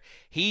belongs there.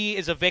 He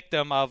is a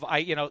victim of,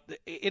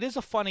 it is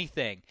a funny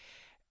thing.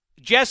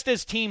 Just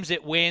as teams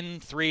that win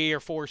 3 or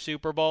 4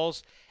 Super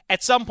Bowls,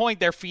 at some point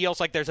there feels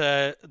like there's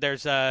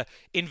a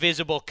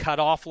invisible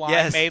cutoff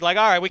line made. Like,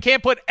 all right, we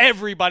can't put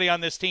everybody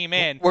on this team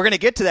in. We're going to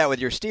get to that with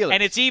your Steelers.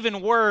 And it's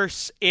even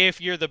worse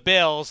if you're the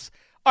Bills.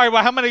 All right,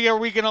 well, how many are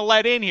we going to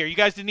let in here? You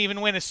guys didn't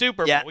even win a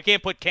Super Bowl. Yeah. We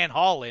can't put Kent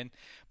Hall in.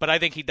 But I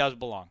think he does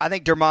belong. I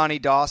think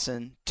Dermontti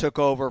Dawson took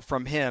over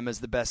from him as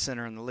the best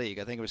center in the league.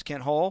 I think it was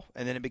Kent Hull,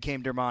 and then it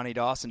became Dermontti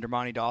Dawson.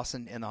 Dermontti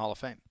Dawson in the Hall of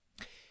Fame.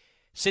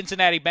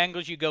 Cincinnati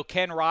Bengals, you go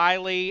Ken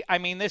Riley. I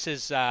mean, this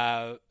is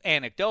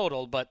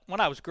anecdotal, but when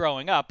I was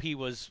growing up, he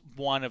was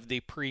one of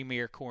the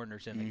premier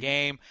corners in the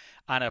game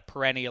on a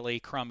perennially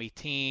crummy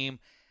team.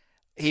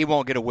 He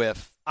won't get a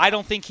whiff. I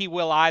don't think he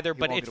will either,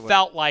 but it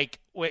felt like,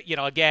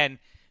 again,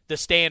 the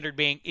standard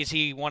being, is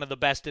he one of the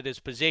best at his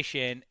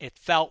position? It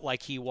felt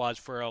like he was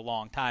for a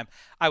long time.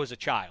 I was a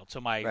child, so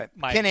my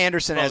Ken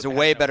Anderson has a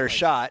way better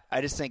shot.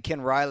 I just think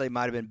Ken Riley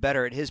might have been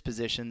better at his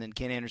position than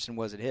Ken Anderson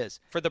was at his.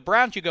 For the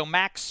Browns, you go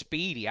Max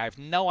Speedy. I have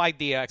no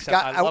idea, except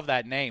I love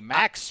that name,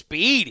 Max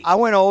Speedy. I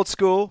went old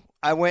school.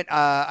 I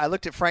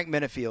looked at Frank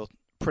Minifield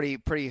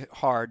pretty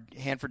hard.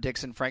 Hanford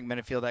Dixon, Frank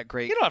Minifield, that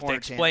great. You don't have to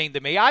explain to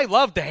me. I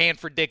loved the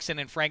Hanford Dixon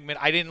and Frank Minifield.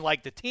 I didn't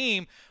like the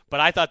team, but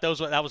I thought that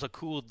was a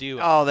cool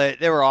duo. Oh,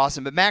 they were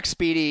awesome. But Max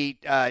Speedy,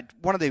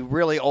 one of the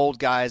really old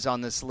guys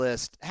on this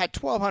list, had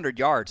 1,200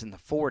 yards in the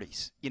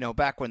 40s.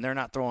 Back when they're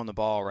not throwing the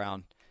ball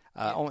around.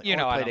 Only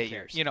played 8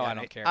 years. I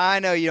don't care. I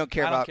know you don't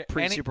care about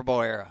pre-Super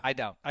Bowl era. I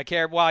don't. I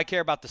care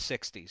about the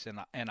 60s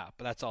and up.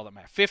 But that's all that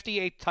matters.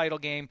 58 title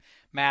game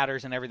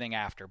matters and everything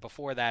after.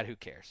 Before that, who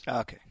cares?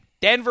 Okay.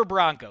 Denver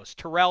Broncos,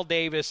 Terrell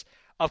Davis,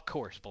 of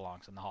course,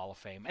 belongs in the Hall of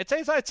Fame.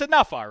 It's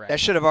enough already. That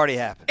should have already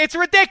happened. It's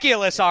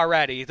ridiculous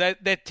already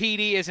that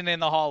TD isn't in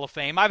the Hall of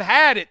Fame. I've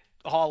had it,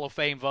 Hall of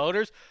Fame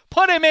voters.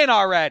 Put him in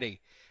already.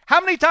 How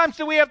many times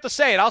do we have to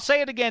say it? I'll say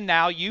it again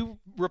now. You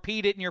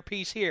repeat it in your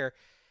piece here.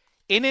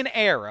 In an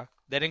era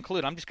that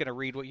included, I'm just going to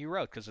read what you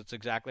wrote because it's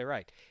exactly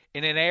right.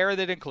 In an era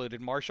that included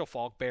Marshall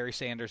Faulk, Barry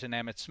Sanders, and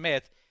Emmitt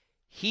Smith,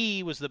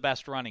 he was the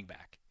best running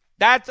back.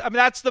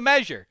 That's the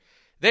measure.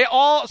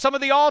 Some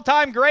of the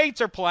all-time greats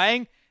are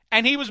playing,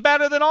 and he was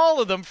better than all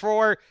of them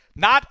for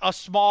not a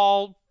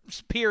small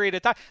period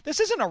of time. This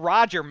isn't a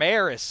Roger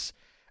Maris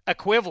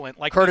equivalent.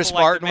 Like Curtis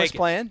Martin was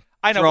playing.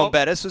 I know. Jerome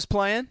Bettis was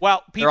playing.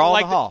 Well, people they're all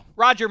like in the Hall.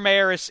 Roger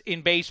Maris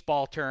in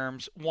baseball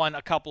terms won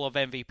a couple of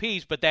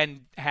MVPs, but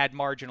then had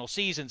marginal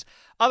seasons.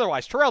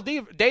 Otherwise, Terrell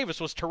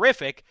Davis was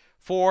terrific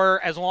for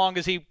as long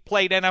as he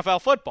played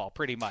NFL football,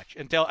 pretty much,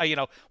 until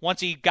once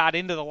he got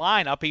into the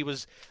lineup, he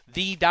was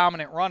the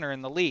dominant runner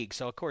in the league.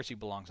 So of course he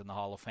belongs in the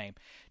Hall of Fame.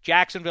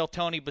 Jacksonville,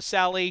 Tony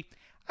Baselli.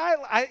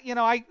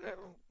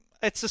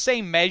 It's the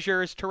same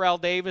measure as Terrell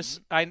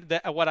Davis.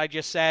 What I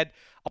just said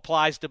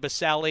applies to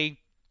Baselli.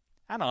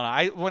 I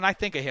don't know. When I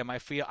think of him,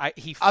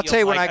 he feels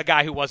like a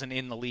guy who wasn't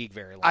in the league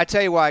very long. I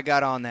tell you why I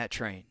got on that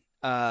train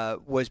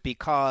was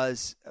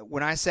because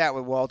when I sat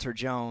with Walter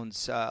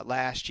Jones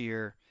last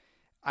year,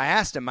 I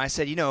asked him, I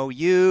said,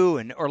 you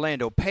and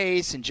Orlando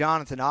Pace and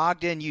Jonathan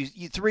Ogden, you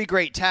 3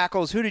 great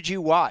tackles. Who did you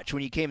watch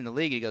when you came in the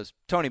league? He goes,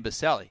 Tony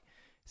Baselli.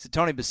 So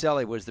Tony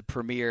Baselli was the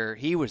premier.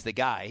 He was the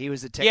guy. He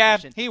was the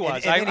technician. Yeah, he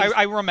was.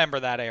 I remember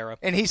that era.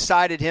 And he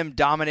cited him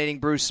dominating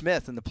Bruce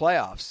Smith in the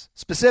playoffs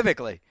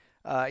specifically.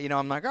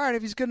 I'm like, all right,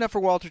 if he's good enough for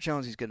Walter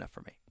Jones, he's good enough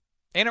for me.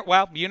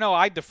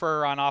 I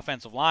defer on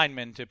offensive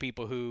linemen to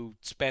people who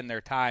spend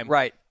their time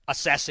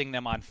assessing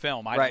them on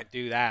film. I don't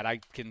do that.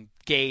 I can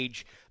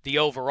gauge the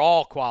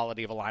overall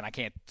quality of a line. I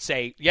can't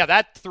say,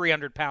 that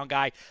 300-pound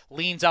guy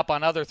leans up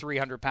on other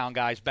 300-pound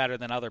guys better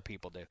than other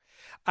people do.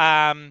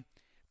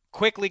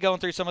 quickly going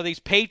through some of these.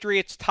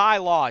 Patriots, Ty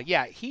Law.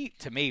 Yeah, he,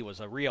 to me, was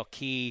a real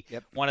key,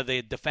 one of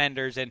the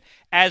defenders. And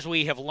as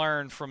we have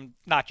learned from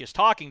not just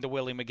talking to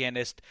Willie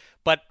McGinnis,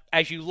 but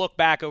as you look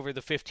back over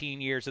the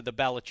 15 years of the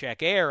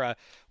Belichick era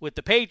with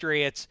the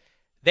Patriots,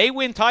 they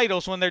win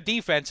titles when their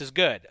defense is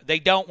good. They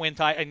don't win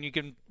titles, and you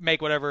can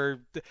make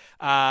whatever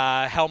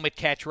helmet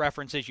catch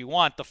references you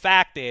want. The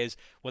fact is,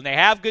 when they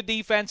have good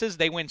defenses,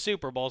 they win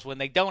Super Bowls. When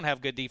they don't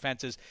have good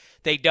defenses,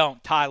 they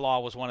don't. Ty Law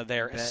was one of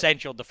their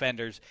essential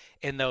defenders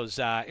in those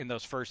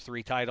first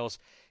 3 titles.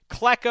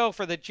 Klecko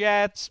for the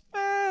Jets,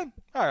 all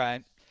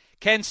right.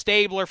 Ken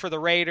Stabler for the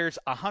Raiders,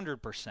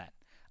 100%.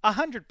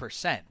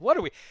 100%. What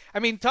are we? I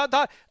mean,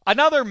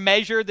 another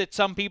measure that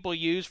some people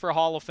use for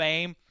Hall of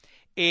Fame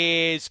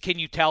is, can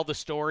you tell the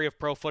story of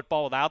pro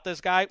football without this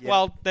guy? Yeah.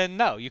 Well, then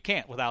no, you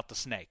can't without the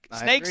Snake.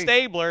 Snake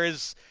Stabler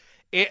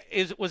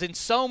was in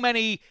so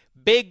many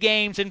big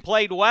games and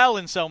played well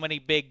in so many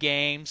big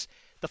games.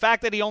 The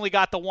fact that he only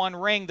got the 1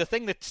 ring, the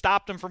thing that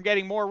stopped him from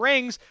getting more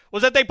rings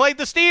was that they played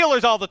the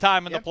Steelers all the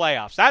time in the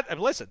playoffs.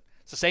 Listen,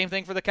 it's the same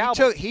thing for the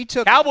Cowboys.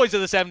 Cowboys of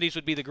the 70s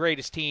would be the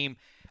greatest team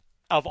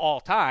of all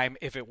time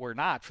if it were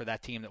not for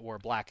that team that wore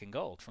black and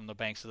gold from the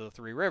banks of the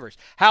 3 rivers.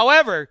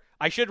 However,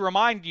 I should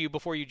remind you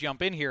before you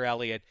jump in here,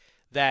 Elliot,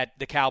 that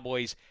the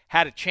Cowboys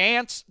had a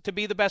chance to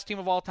be the best team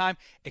of all time,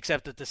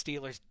 except that the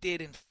Steelers did,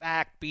 in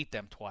fact, beat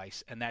them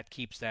twice, and that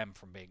keeps them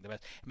from being the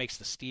best. It makes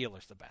the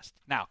Steelers the best.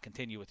 Now,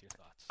 continue with your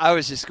thoughts. I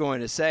was just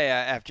going to say,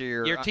 after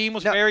your team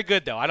was very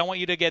good, though. I don't want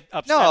you to get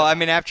upset. No, I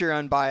mean, after your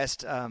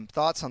unbiased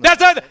thoughts on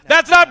that.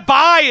 That's not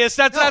biased.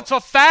 That's a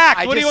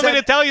fact. What do you want me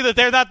to tell you, that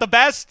they're not the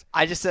best?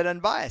 I just said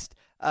unbiased.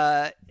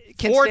 4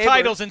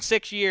 titles in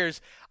 6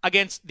 years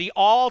against the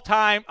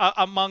all-time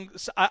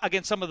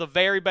against some of the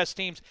very best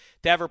teams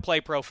to ever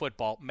play pro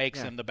football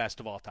makes them the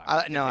best of all time.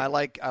 I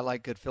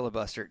like good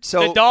filibuster.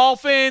 So the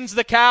Dolphins,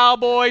 the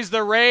Cowboys,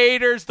 the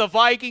Raiders, the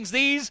Vikings,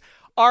 these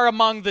are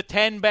among the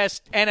 10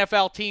 best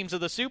NFL teams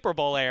of the Super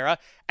Bowl era,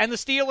 and the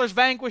Steelers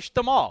vanquished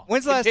them all.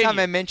 When's the last time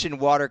I mentioned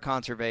water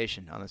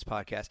conservation on this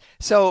podcast?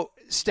 So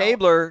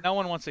Stabler, no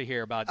one wants to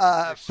hear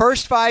about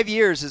first 5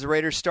 years as a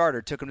Raiders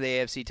starter took him to the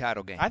AFC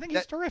title game. I think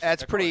he's terrific.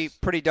 That's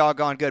pretty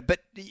doggone good. But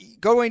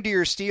going to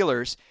your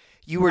Steelers,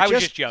 you were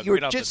just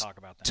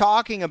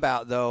talking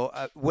about though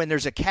when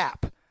there's a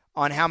cap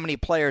on how many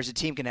players a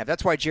team can have.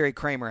 That's why Jerry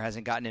Kramer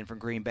hasn't gotten in from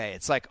Green Bay.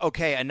 It's like,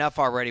 okay, enough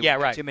already. Yeah,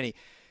 right. Too many.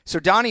 So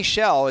Donnie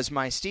Shell is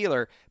my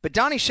Steeler, but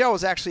Donnie Shell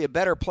was actually a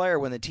better player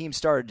when the team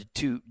started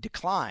to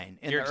decline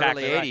in the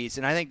early 80s,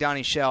 and I think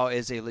Donnie Shell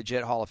is a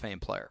legit Hall of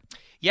Fame player.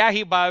 Yeah,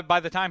 he by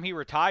the time he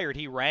retired,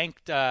 he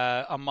ranked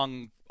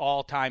among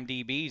all-time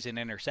DBs in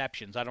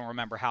interceptions. I don't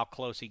remember how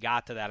close he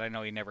got to that. I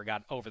know he never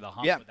got over the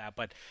hump with that,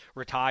 but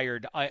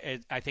retired, I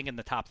think, in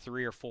the top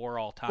 3 or 4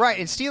 all-time. Right,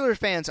 and Steelers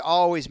fans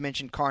always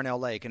mention Carnell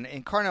Lake, and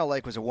Carnell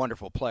Lake was a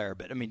wonderful player,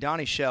 but, I mean,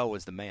 Donnie Shell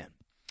was the man.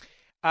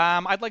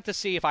 I'd like to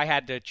see if I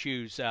had to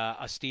choose a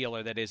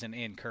Steeler that isn't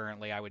in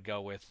currently. I would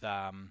go with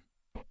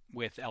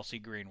L.C.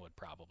 Greenwood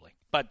probably.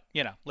 But,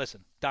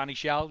 listen, Donnie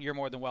Shell, you're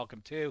more than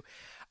welcome too.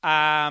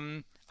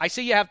 I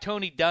see you have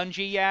Tony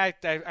Dungy. Yeah,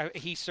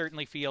 he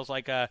certainly feels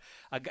like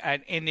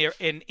an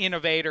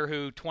innovator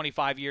who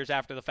 25 years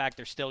after the fact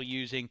they're still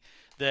using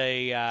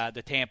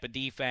the Tampa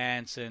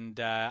defense, and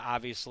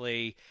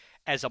obviously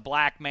as a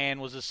black man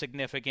was a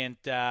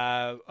significant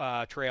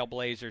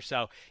trailblazer.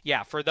 So,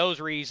 yeah, for those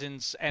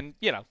reasons, and,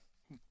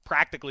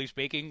 practically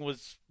speaking,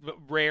 was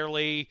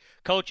rarely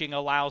coaching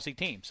a lousy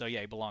team. So,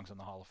 yeah, he belongs in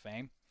the Hall of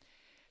Fame.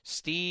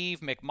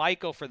 Steve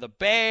McMichael for the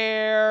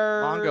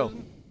Bears.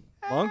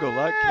 Mongo,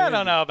 like I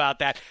don't know about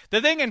that. The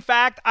thing, in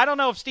fact, I don't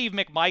know if Steve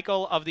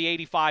McMichael of the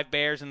 85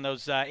 Bears and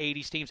those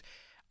 80s teams,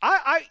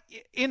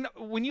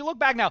 when you look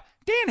back now,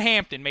 Dan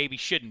Hampton maybe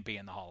shouldn't be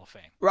in the Hall of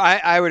Fame.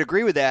 Right, I would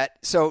agree with that.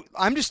 So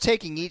I'm just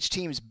taking each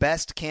team's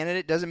best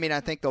candidate. Doesn't mean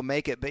I think they'll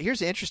make it. But here's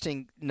the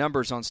interesting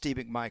numbers on Steve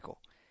McMichael.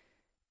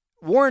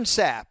 Warren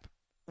Sapp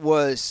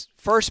was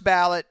first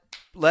ballot,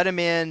 let him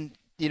in,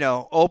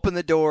 open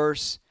the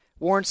doors.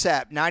 Warren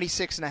Sapp,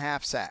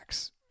 96.5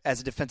 sacks as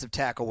a defensive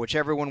tackle, which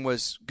everyone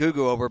was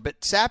goo-goo over.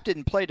 But Sapp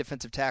didn't play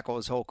defensive tackle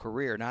his whole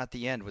career, not at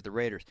the end with the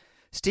Raiders.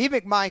 Steve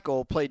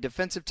McMichael played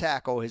defensive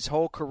tackle his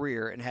whole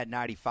career and had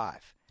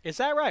 95. Is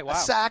that right? Wow. A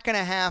sack and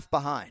a half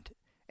behind.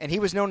 And he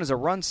was known as a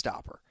run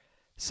stopper.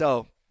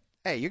 So,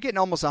 hey, you're getting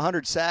almost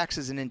 100 sacks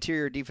as an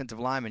interior defensive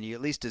lineman. You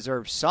at least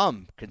deserve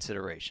some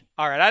consideration.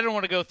 All right, I don't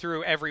want to go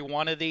through every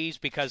one of these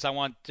because I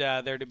want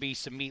there to be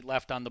some meat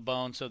left on the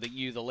bone so that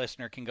you, the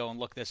listener, can go and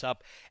look this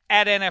up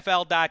at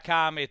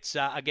NFL.com. It's,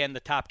 again, the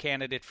top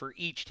candidate for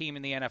each team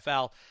in the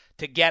NFL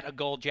to get a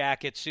gold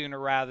jacket sooner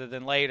rather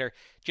than later.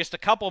 Just a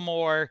couple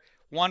more.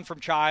 One from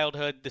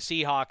childhood, the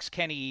Seahawks,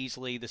 Kenny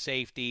Easley, the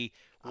safety.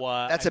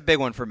 That's a big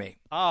one for me.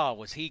 Oh,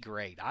 was he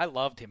great? I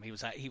loved him. He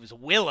was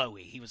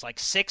willowy. He was like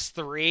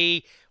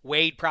 6'3",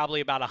 weighed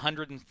probably about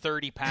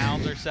 130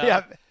 pounds or so.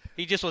 Yeah.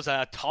 He just was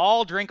a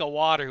tall drink of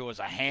water who was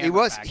a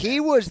hammer.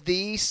 He was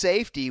the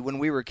safety when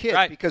we were kids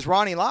because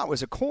Ronnie Lott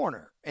was a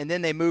corner, and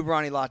then they moved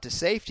Ronnie Lott to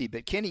safety.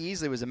 But Kenny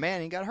Easley was a man,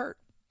 and he got hurt.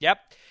 Yep.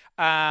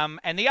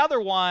 And the other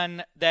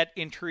one that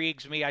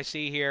intrigues me, I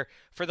see here,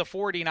 for the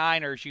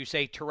 49ers, you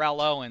say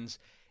Terrell Owens.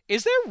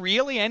 Is there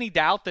really any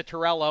doubt that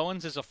Terrell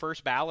Owens is a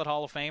first ballot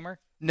Hall of Famer?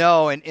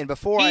 No, and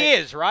before he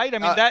is, right? I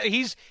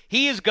mean,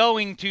 he is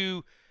going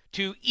to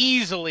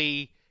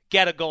easily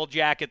get a gold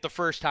jacket the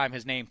first time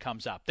his name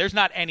comes up. There's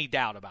not any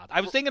doubt about it.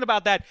 I was thinking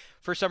about that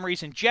for some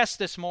reason just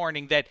this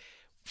morning, that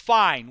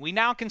fine, we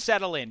now can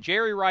settle in.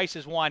 Jerry Rice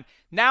is one.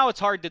 Now it's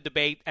hard to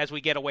debate as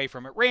we get away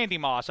from it. Randy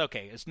Moss,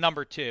 okay, is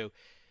number 2.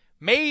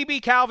 Maybe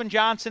Calvin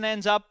Johnson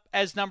ends up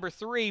as number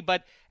 3,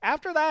 but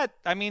after that,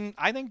 I mean,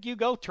 I think you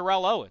go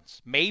Terrell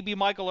Owens. Maybe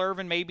Michael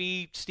Irvin,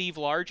 maybe Steve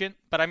Largent,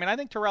 but I mean, I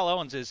think Terrell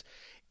Owens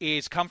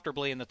is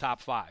comfortably in the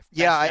top 5.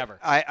 Yeah,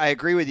 I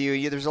agree with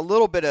you. There's a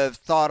little bit of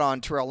thought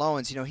on Terrell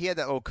Owens. He had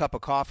that little cup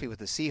of coffee with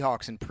the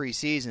Seahawks in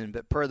preseason,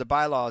 but per the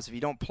bylaws, if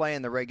you don't play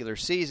in the regular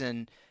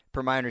season,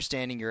 per my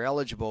understanding, you're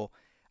eligible.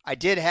 I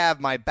did have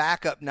my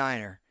backup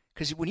Niner,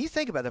 because when you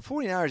think about it, the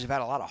 49ers have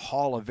had a lot of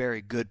Hall of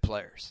very good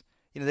players.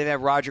 They've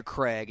had Roger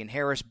Craig and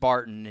Harris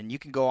Barton, and you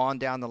can go on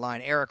down the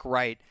line, Eric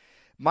Wright.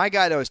 My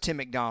guy, though, is Tim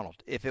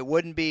McDonald. If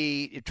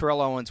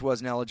Terrell Owens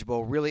wasn't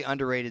eligible, really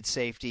underrated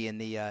safety in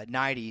the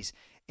 90s.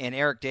 And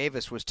Eric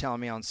Davis was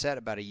telling me on set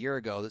about a year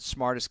ago that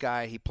smartest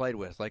guy he played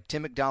with. Like,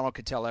 Tim McDonald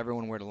could tell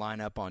everyone where to line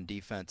up on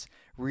defense.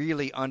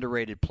 Really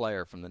underrated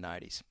player from the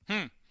 90s.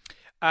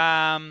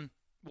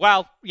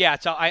 Well, yeah,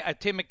 so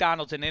Tim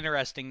McDonald's an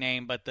interesting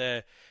name, but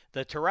the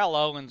Terrell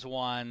Owens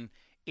one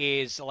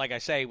is, like I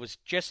say, was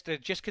just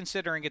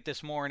considering it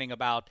this morning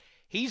about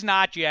he's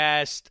not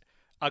just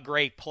a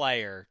great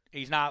player.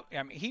 He's not.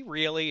 I mean, he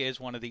really is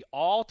one of the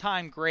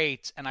all-time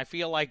greats, and I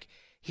feel like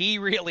he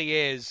really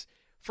is.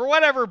 For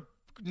whatever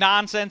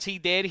nonsense he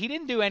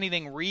didn't do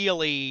anything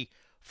really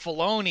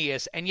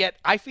felonious, and yet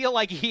I feel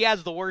like he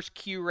has the worst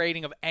Q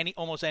rating of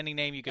almost any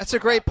name you could. That's a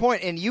great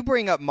point, and you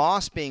bring up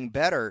Moss being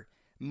better.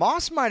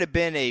 Moss might have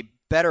been a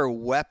better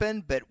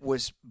weapon, but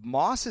was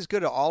Moss as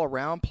good an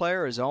all-around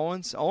player as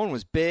Owens? Owen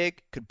was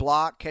big, could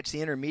block, catch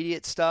the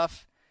intermediate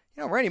stuff.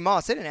 Randy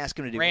Moss, they didn't ask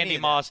him to do anything. Randy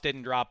Moss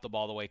didn't drop the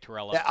ball the way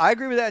Terrell Owens. I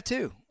agree with that,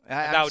 too.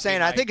 I'm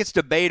saying I think it's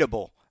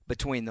debatable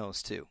between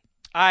those two.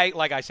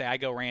 Like I say, I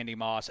go Randy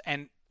Moss.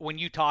 And when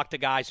you talk to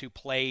guys who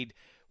played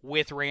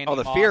with Randy Moss.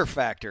 Oh, the fear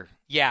factor.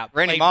 Yeah.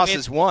 Randy Moss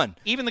is one.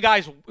 Even the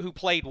guys who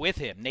played with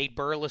him, Nate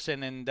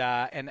Burleson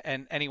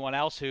and anyone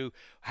else who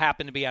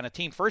happened to be on a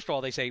team. First of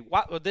all, they say,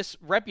 this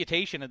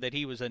reputation that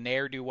he was a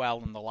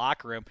ne'er-do-well in the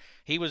locker room,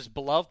 he was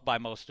beloved by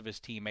most of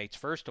his teammates,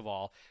 first of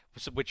all,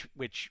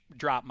 which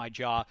dropped my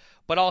jaw.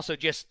 But also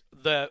just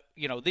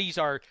these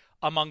are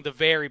among the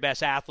very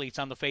best athletes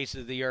on the face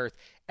of the earth.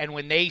 And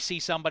when they see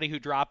somebody who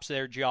drops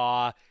their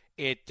jaw,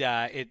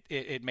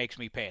 it makes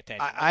me pay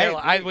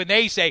attention. When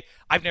they say,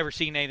 I've never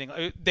seen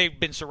anything, they've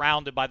been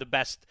surrounded by the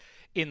best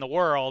in the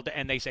world,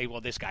 and they say,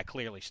 well, this guy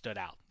clearly stood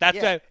out.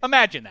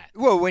 Imagine that.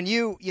 Well, when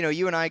you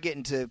and I get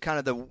into kind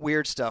of the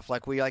weird stuff,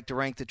 like we like to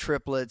rank the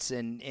triplets,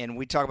 and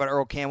we talk about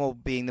Earl Campbell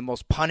being the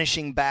most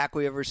punishing back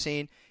we've ever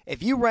seen.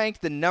 If you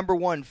rank the number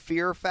one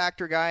fear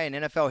factor guy in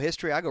NFL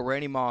history, I go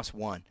Randy Moss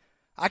 1.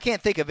 I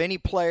can't think of any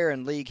player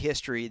in league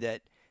history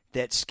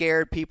that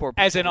scared people.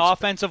 As an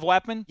offensive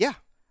weapon? Yeah.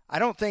 I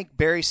don't think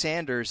Barry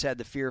Sanders had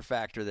the fear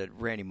factor that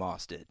Randy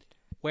Moss did.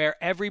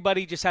 Where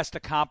everybody just has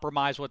to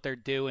compromise what they're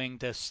doing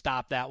to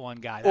stop that one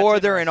guy. Or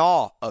they're in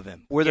awe of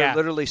him, where they're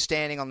literally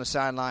standing on the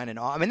sideline in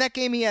awe. I mean, that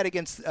game he had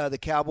against the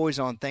Cowboys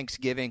on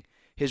Thanksgiving,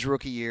 his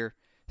rookie year,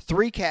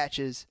 3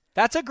 catches.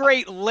 That's a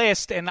great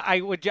list, and I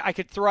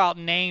could throw out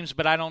names,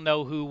 but I don't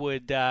know who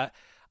would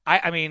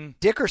I mean,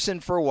 Dickerson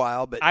for a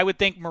while, but I would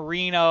think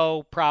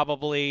Marino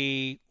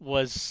probably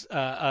was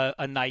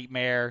a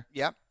nightmare.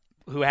 Yep.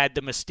 Who had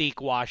the mystique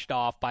washed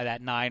off by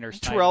that Niners.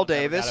 Terrell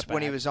Davis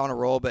when he was on a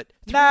roll, but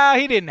no,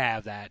 he didn't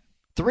have that.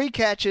 3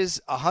 catches,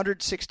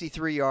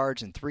 163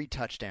 yards, and 3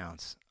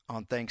 touchdowns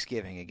on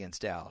Thanksgiving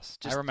against Dallas.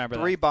 I remember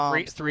 3 that.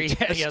 bombs, three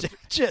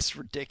just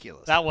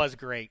ridiculous. That was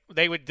great.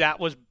 That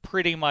was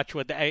pretty much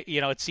what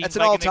it seems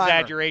like an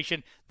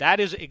exaggeration.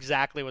 That is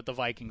exactly what the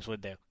Vikings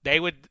would do. They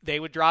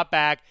would drop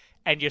back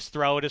and just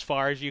throw it as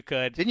far as you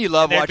could. Didn't you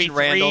love watching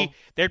Randall?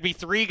 There'd be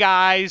 3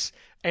 guys,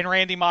 and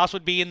Randy Moss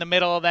would be in the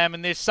middle of them,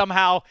 and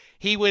somehow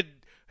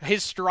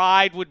his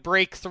stride would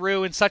break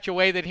through in such a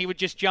way that he would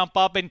just jump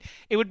up, and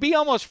it would be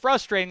almost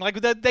frustrating.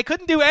 Like they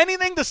couldn't do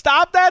anything to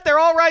stop that. They're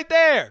all right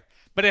there.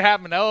 But it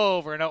happened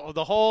over and over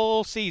the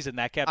whole season.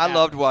 That kept happening.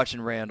 Loved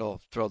watching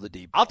Randall throw the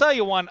deep ball. I'll tell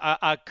you one,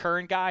 a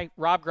current guy,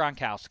 Rob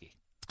Gronkowski.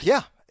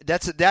 Yeah,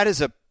 that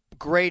is a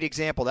great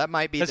example. That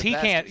might be the best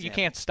example. You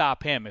can't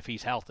stop him if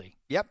he's healthy.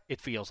 Yep.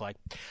 It feels like.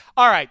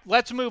 All right,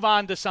 let's move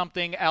on to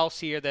something else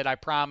here that I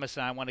promised,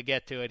 and I want to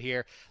get to it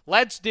here.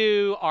 Let's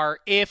do our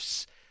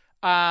ifs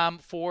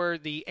for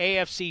the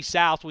AFC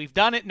South. We've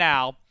done it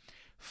now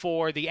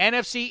for the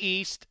NFC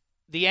East,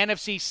 the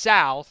NFC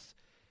South,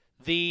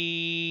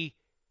 the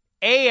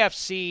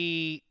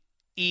AFC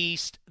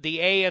East, the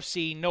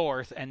AFC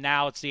North, and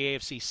now it's the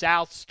AFC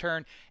South's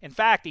turn. In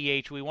fact,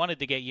 EH, we wanted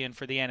to get you in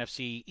for the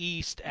NFC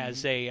East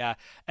as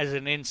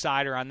an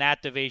insider on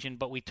that division,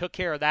 but we took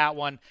care of that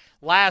one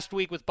last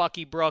week with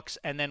Bucky Brooks,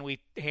 and then we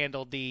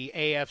handled the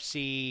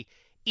AFC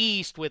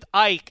East with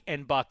Ike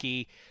and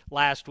Bucky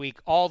last week.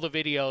 All the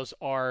videos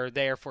are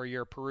there for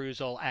your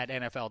perusal at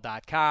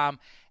NFL.com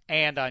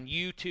and on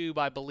YouTube,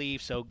 I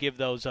believe, so give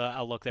those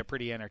a look. They're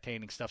pretty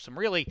entertaining stuff. Some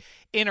really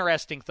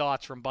interesting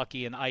thoughts from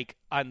Bucky and Ike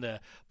on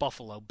the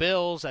Buffalo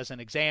Bills. As an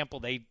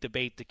example, they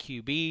debate the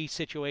QB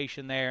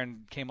situation there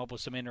and came up with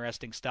some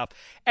interesting stuff.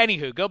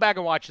 Anywho, go back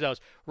and watch those.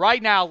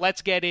 Right now,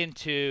 let's get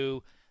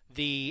into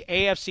the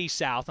AFC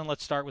South, and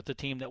let's start with the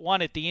team that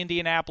won it, the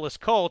Indianapolis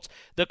Colts.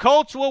 The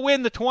Colts will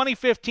win the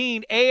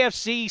 2015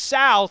 AFC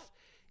South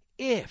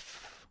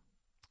if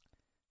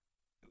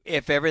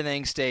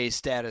everything stays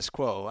status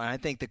quo. And I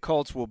think the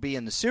Colts will be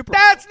in the Super Bowl.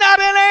 That's not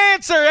an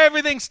answer.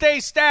 Everything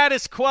stays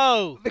status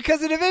quo.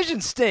 Because the division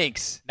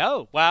stinks.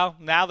 No. Well,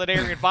 now that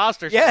Arian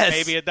Foster says yes.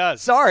 Maybe it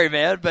does. Sorry,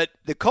 man, but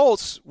the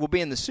Colts will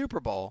be in the Super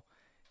Bowl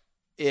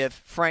if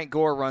Frank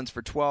Gore runs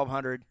for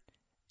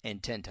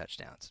 1,210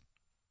 touchdowns.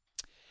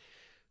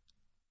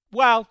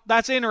 Well,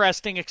 that's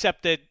interesting,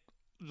 except that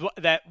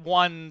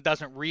one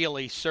doesn't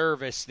really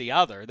service the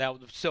other.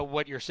 So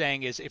what you're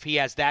saying is, if he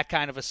has that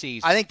kind of a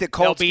season, I think the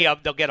Colts they'll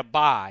get a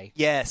bye.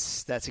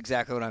 Yes, that's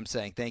exactly what I'm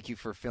saying. Thank you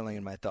for filling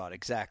in my thought.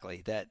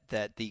 Exactly that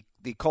the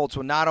Colts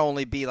will not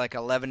only be like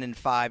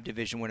 11-5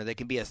 division winner, they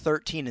can be a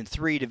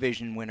 13-3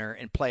 division winner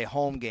and play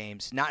home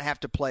games, not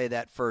have to play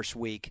that first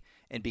week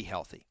and be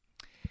healthy.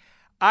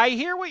 I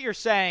hear what you're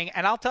saying,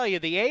 and I'll tell you,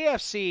 the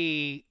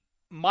AFC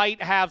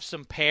might have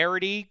some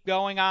parity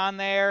going on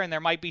there, and there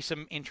might be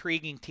some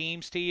intriguing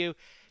teams to you.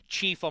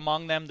 Chief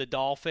among them, the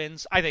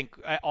Dolphins. I think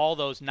all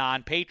those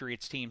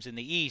non-Patriots teams in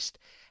the East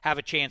have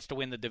a chance to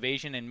win the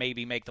division and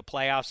maybe make the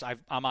playoffs.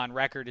 I'm on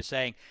record as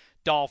saying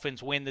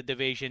Dolphins win the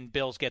division,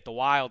 Bills get the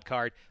wild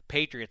card,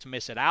 Patriots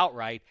miss it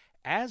outright,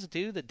 as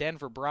do the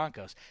Denver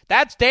Broncos.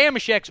 That's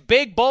Dameshek's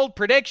big, bold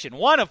prediction,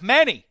 one of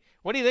many.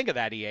 What do you think of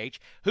that, EH?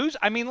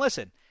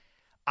 Listen,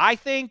 I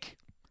think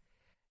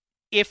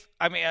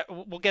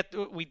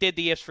we did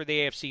the ifs for the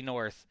AFC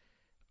North.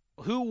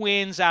 Who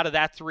wins out of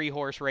that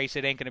 3-horse race?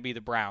 It ain't going to be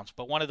the Browns,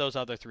 but one of those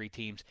other 3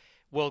 teams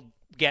will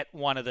get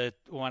one of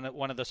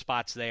the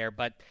spots there.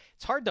 But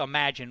it's hard to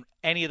imagine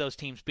any of those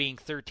teams being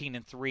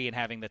 13-3 and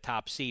having the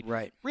top seed.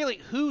 Right. Really,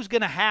 who's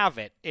going to have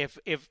it if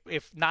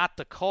not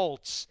the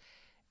Colts?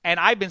 And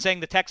I've been saying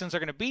the Texans are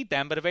going to beat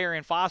them, but if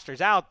Arian Foster's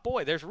out,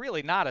 boy, there's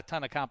really not a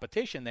ton of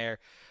competition there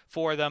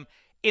for them.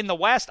 In the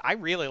West, I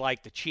really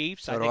like the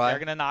Chiefs. I think they're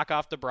going to knock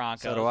off the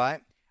Broncos. So do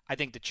I. I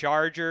think the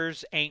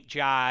Chargers ain't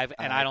jive,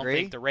 and I don't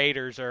think the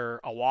Raiders are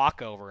a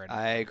walkover.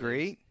 I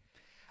agree.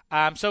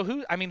 So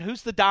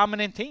who's the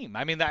dominant team?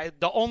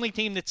 The only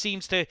team that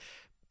seems to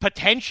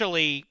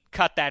potentially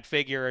cut that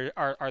figure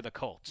are the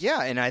Colts.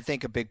 Yeah, and I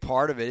think a big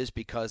part of it is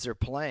because they're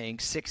playing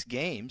 6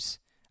 games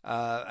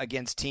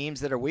against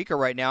teams that are weaker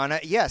right now. And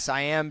yes,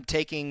 I am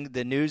taking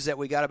the news that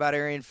we got about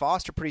Arian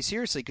Foster pretty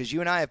seriously, because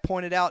you and I have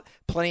pointed out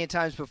plenty of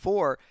times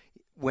before,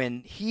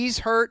 when he's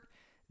hurt,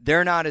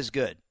 they're not as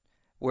good.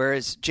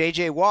 Whereas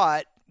J.J.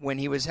 Watt, when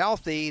he was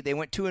healthy, they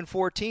went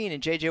 2-14,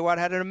 and J.J. Watt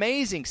had an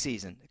amazing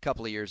season a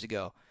couple of years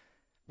ago.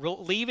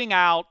 Leaving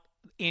out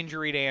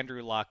injury to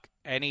Andrew Luck,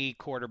 any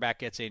quarterback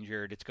gets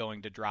injured, it's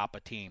going to drop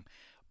a team.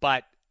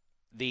 But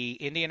the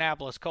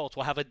Indianapolis Colts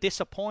will have a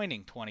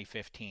disappointing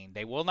 2015.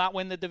 They will not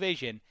win the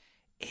division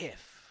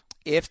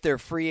if their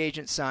free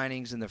agent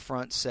signings in the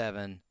front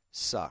 7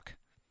 suck.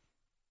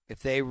 If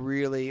they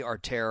really are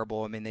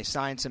terrible. They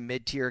signed some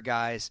mid-tier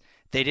guys.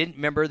 They didn't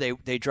remember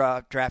they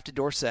drafted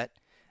Dorsett.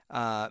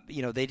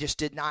 They just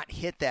did not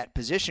hit that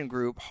position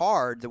group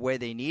hard the way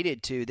they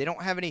needed to. They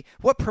don't have any.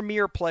 What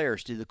premier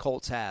players do the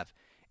Colts have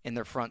in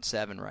their front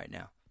 7 right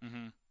now?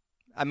 Mm-hmm.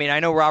 I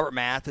know Robert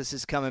Mathis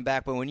is coming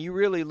back, but when you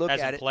really look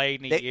at it,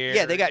 played in a year.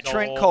 Yeah, they got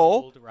Trent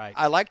Cole. Right.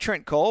 I like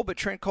Trent Cole, but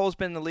Trent Cole's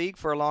been in the league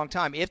for a long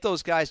time. If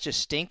those guys just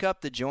stink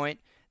up the joint,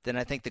 then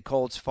I think the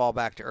Colts fall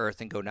back to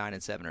earth and go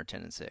 9-7 or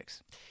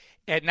 10-6.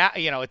 And now,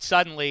 it's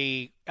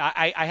suddenly,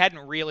 I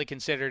hadn't really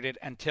considered it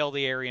until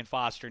the Arian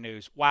Foster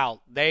news.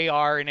 Wow, they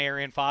are an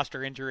Arian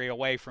Foster injury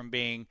away from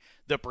being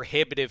the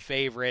prohibitive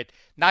favorite,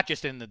 not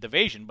just in the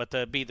division, but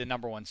to be the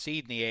number 1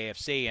 seed in the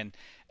AFC. And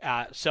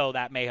so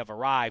that may have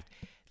arrived.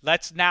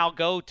 Let's now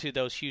go to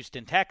those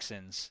Houston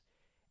Texans,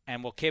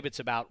 and we'll kibitz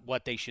about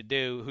what they should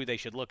do, who they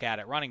should look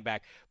at running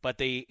back. But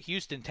the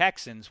Houston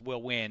Texans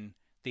will win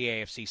the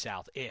AFC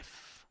South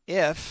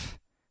if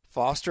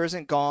Foster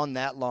isn't gone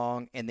that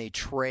long and they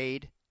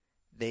trade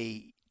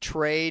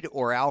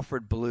or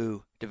Alfred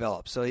Blue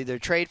develops. So either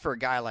trade for a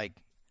guy like,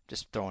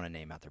 just throwing a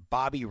name out there,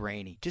 Bobby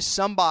Rainey, just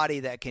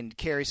somebody that can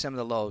carry some of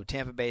the load.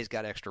 Tampa Bay's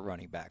got extra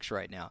running backs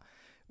right now.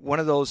 One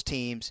of those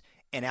teams,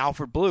 and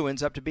Alfred Blue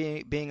ends up to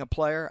being a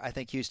player, I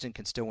think Houston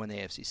can still win the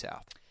AFC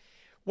South.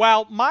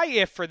 Well, my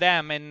if for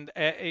them, and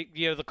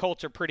the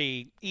Colts are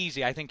pretty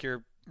easy. I think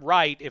you're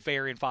right if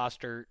Arian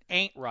Foster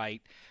ain't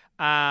right.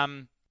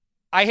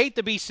 I hate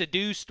to be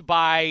seduced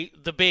by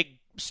the big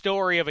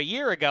story of a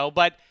year ago,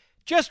 but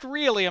just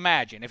really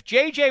imagine if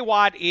J.J.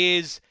 Watt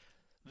is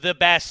the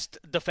best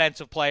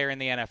defensive player in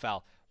the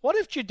NFL. What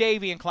if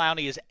Jadeveon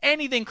Clowney is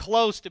anything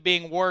close to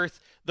being worth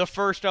the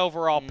first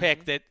overall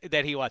pick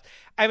that he was?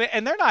 I mean,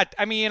 and they're not.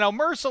 I mean,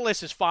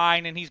 Merciless is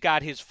fine and he's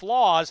got his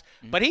flaws,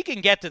 but he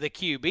can get to the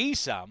QB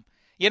some.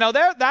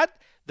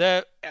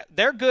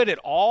 They're good at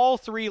all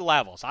three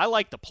levels. I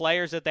like the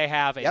players that they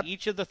have at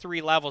each of the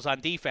three levels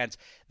on defense.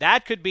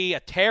 That could be a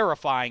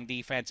terrifying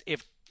defense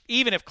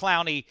even if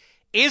Clowney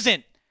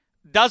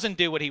doesn't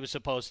do what he was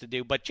supposed to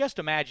do. But just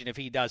imagine if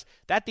he does.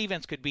 That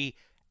defense could be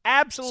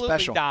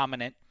absolutely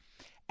dominant.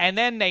 And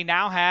then they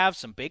now have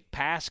some big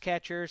pass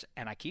catchers,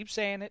 and I keep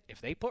saying it, if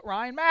they put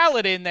Ryan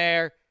Mallett in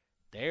there,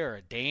 they're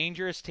a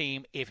dangerous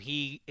team if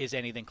he is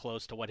anything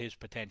close to what his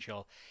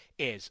potential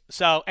is.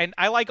 So, and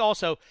I like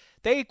also,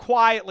 they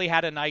quietly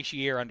had a nice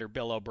year under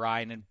Bill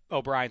O'Brien and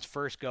O'Brien's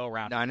first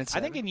go-around. 9-7.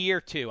 I think in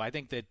year 2, I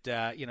think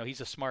that,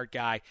 he's a smart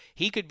guy.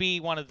 He could be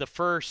one of the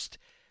first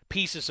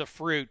pieces of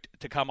fruit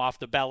to come off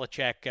the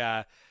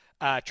Belichick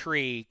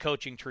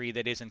coaching tree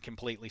that isn't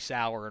completely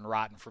sour and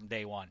rotten from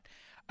day one.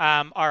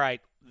 All right.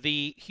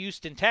 The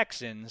Houston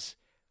Texans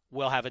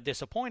will have a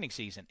disappointing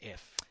season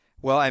if.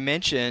 Well, I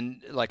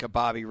mentioned like a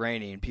Bobby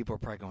Rainey, and people are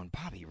probably going,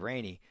 Bobby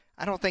Rainey?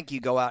 I don't think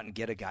you go out and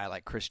get a guy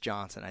like Chris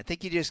Johnson. I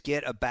think you just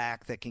get a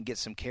back that can get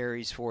some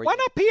carries for you. Why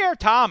not Pierre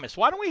Thomas?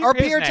 Why don't we hear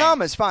his Pierre name?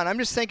 Thomas, fine. I'm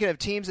just thinking of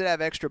teams that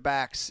have extra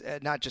backs,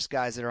 not just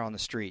guys that are on the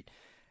street.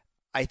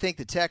 I think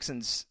the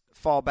Texans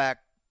fall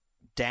back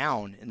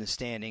down in the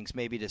standings,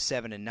 maybe to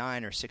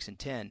 7-9 or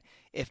 6-10.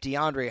 If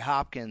DeAndre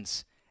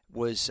Hopkins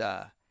was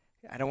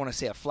I don't want to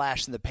say a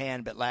flash in the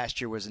pan, but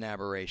last year was an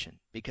aberration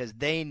because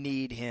they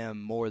need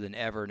him more than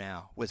ever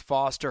now. With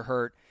Foster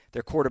hurt,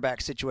 their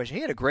quarterback situation,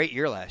 he had a great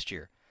year last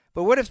year.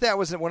 But what if that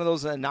wasn't one of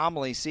those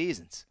anomaly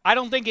seasons? I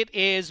don't think it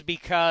is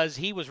because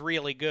he was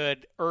really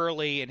good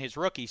early in his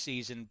rookie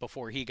season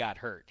before he got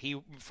hurt.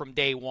 He, from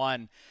day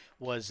one,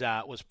 was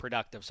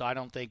productive. So I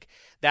don't think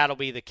that'll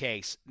be the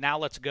case. Now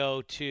let's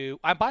go to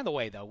by the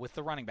way, though, with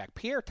the running back,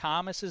 Pierre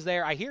Thomas is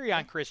there. I hear you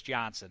on Chris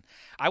Johnson.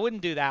 I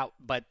wouldn't do that,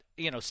 but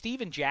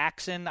Steven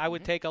Jackson I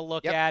would take a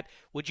look at.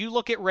 Would you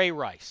look at Ray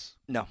Rice?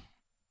 No.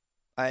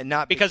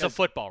 Not because of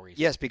football reasons.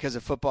 Yes, because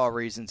of football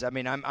reasons. I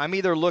mean, I'm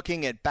either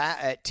looking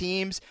at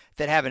teams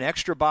that have an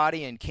extra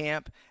body in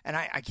camp, and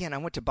I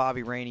went to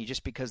Bobby Rainey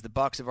just because the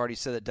Bucs have already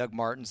said that Doug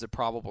Martin's the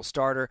probable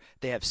starter.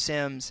 They have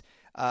Sims.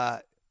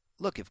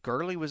 Look, if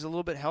Gurley was a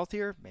little bit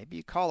healthier, maybe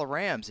you call the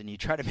Rams and you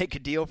try to make a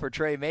deal for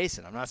Trey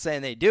Mason. I'm not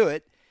saying they do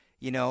it,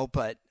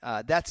 but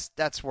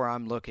that's where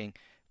I'm looking.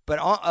 But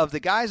of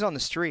the guys on the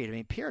street, I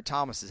mean, Pierre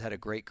Thomas has had a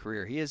great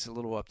career. He is a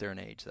little up there in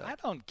age, though. I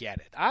don't get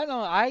it.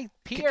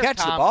 Pierre can catch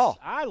Thomas, the ball.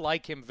 I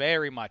like him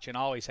very much and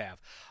always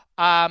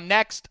have.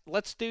 Next,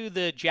 let's do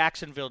the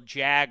Jacksonville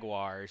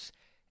Jaguars.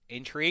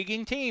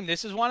 Intriguing team.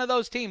 This is one of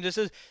those teams.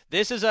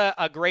 This is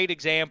a great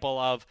example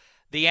of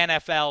the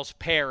NFL's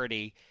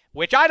parity,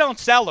 which I don't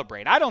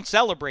celebrate. I don't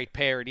celebrate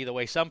parity the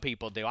way some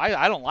people do.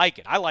 I don't like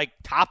it. I like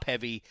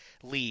top-heavy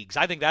leagues.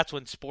 I think that's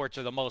when sports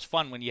are the most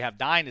fun, when you have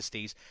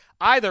dynasties.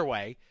 Either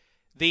way,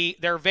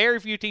 there are very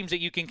few teams that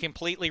you can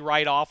completely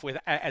write off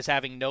as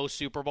having no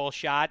Super Bowl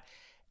shot,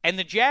 and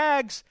the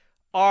Jags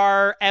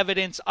are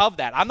evidence of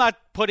that. I'm not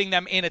putting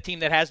them in a team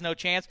that has no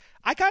chance.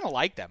 I kind of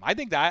like them. I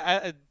think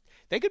that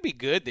they could be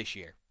good this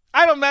year.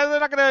 I don't know. They're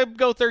not going to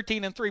go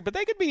 13-3, but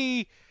they could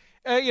be,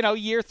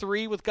 year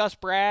 3 with Gus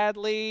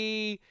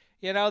Bradley.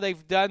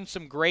 They've done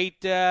some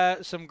great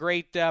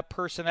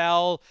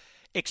personnel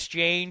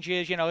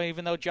exchanges,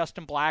 even though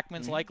Justin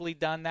Blackmon's likely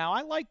done now.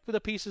 I like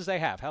the pieces they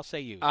have. How say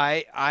you?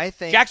 I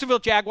think Jacksonville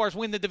Jaguars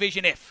win the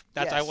division if.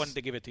 Yes. I wanted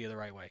to give it to you the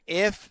right way.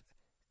 If,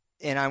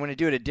 and I'm going to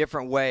do it a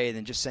different way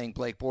than just saying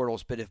Blake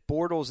Bortles, but if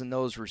Bortles and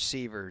those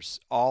receivers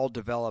all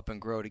develop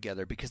and grow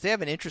together, because they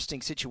have an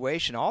interesting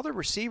situation. All the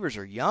receivers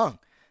are young.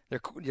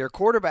 Their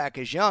quarterback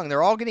is young.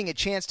 They're all getting a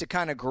chance to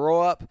kind of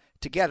grow up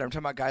together. I'm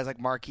talking about guys like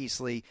Marquise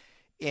Lee.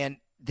 And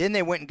then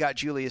they went and got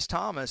Julius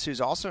Thomas,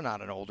 who's also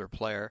not an older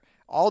player.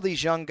 All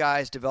these young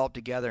guys develop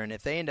together, and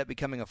if they end up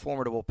becoming a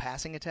formidable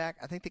passing attack,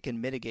 I think they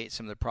can mitigate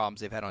some of the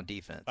problems they've had on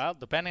defense. Well,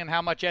 depending on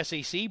how much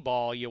SEC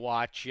ball you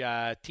watch,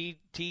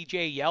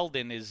 T.J.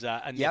 Yeldon is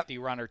a nifty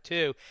runner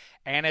too.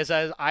 And as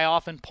I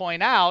often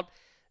point out,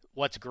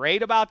 what's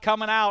great about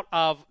coming out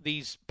of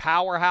these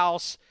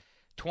powerhouse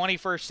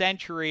 21st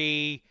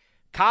century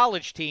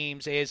college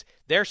teams is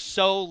they're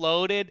so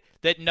loaded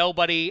that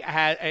nobody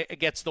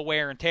gets the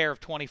wear and tear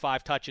of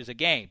 25 touches a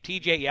game.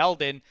 T.J.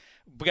 Yeldon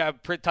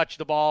touched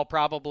the ball,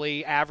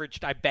 probably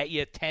averaged, I bet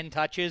you, 10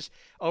 touches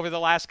over the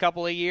last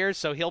couple of years,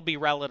 so he'll be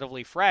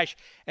relatively fresh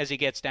as he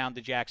gets down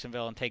to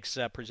Jacksonville and takes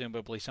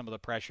presumably some of the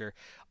pressure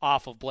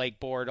off of Blake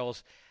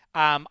Bortles.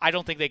 I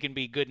don't think they can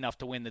be good enough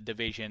to win the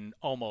division.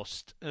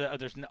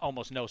 There's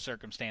almost no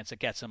circumstance that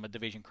gets them a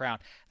division crown.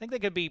 I think they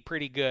could be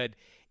pretty good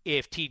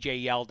if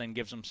T.J. Yeldon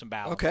gives them some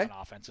balance on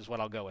offense, is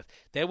what I'll go with.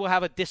 They will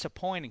have a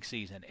disappointing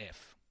season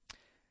if.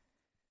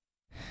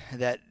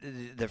 That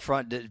the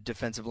front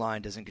defensive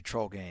line doesn't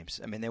control games.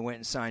 I mean, they went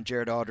and signed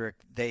Jared Aldrick.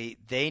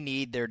 They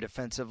need their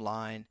defensive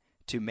line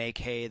to make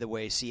hay the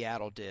way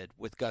Seattle did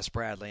with Gus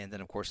Bradley and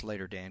then, of course,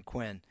 later Dan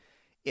Quinn.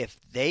 If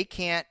they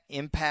can't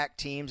impact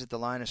teams at the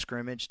line of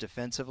scrimmage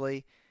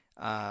defensively,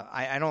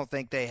 I don't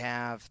think they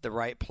have the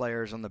right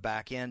players on the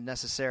back end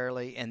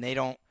necessarily, and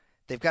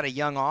they've got a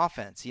young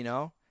offense, you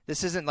know?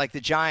 This isn't like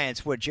the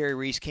Giants, what Jerry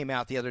Reese came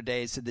out the other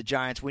day and said the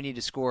Giants, we need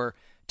to score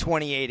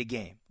 28 a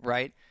game,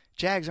 right?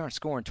 Jags aren't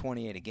scoring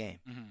 28 a game.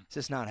 Mm-hmm. It's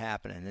just not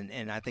happening,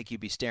 and I think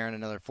you'd be staring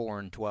another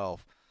 4-12.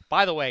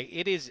 By the way,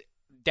 it is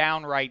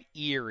downright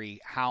eerie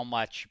how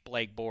much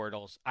Blake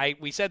Bortles –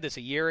 we said this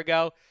a year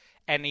ago,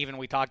 and even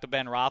we talked to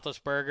Ben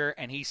Roethlisberger,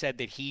 and he said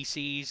that he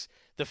sees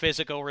the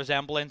physical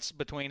resemblance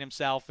between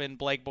himself and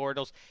Blake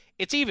Bortles.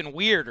 It's even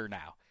weirder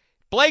now.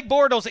 Blake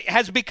Bortles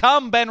has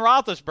become Ben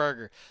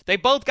Roethlisberger. They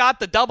both got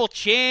the double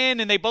chin,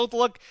 and they both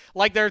look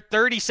like they're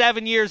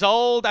 37 years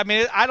old. I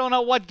mean, I don't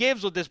know what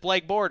gives with this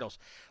Blake Bortles.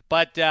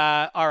 But,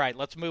 all right,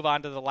 let's move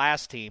on to the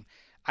last team.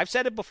 I've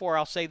said it before.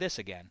 I'll say this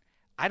again.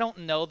 I don't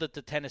know that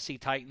the Tennessee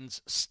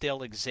Titans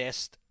still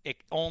exist,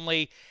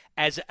 only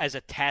as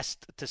a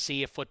test to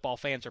see if football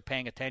fans are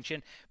paying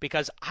attention,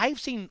 because I've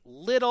seen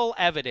little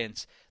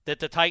evidence that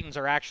the Titans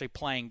are actually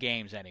playing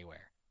games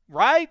anywhere.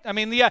 Right? I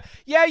mean,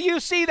 yeah, you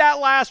see that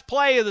last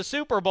play of the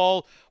Super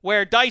Bowl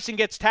where Dyson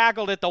gets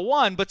tackled at the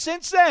 1, but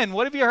since then,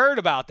 what have you heard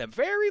about them?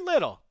 Very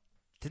little.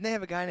 Didn't they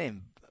have a guy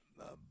named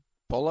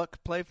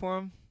Bullock play for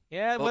him?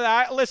 Yeah,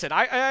 but listen,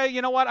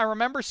 you know what? I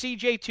remember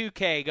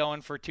CJ2K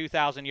going for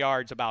 2,000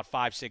 yards about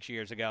 5-6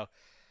 years ago.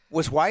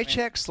 Was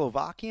Wycheck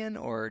Slovakian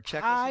or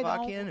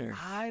Czechoslovakian?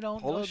 I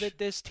don't know that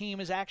this team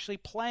is actually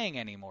playing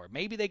anymore.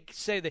 Maybe they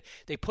say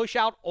they push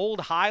out old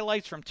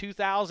highlights from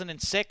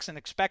 2006 and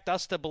expect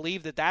us to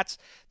believe that that's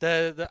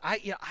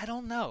I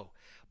don't know.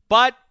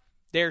 But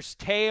there's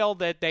tale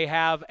that they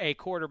have a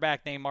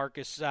quarterback named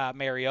Marcus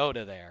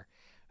Mariota there,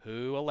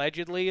 who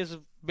allegedly is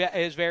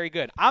very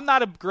good. I'm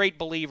not a great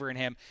believer in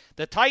him.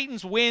 The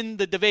Titans win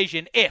the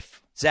division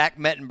if Zach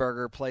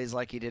Mettenberger plays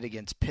like he did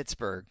against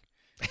Pittsburgh.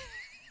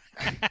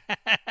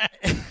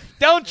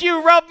 Don't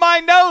you rub my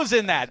nose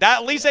in that.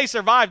 At least they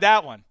survived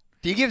that one.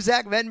 Do you give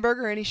Zach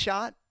Mettenberger any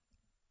shot?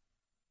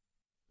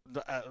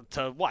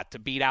 To what? To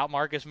beat out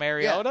Marcus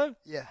Mariota?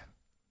 Yeah.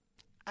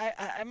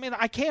 I mean,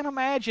 I can't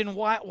imagine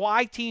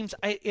why teams.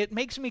 It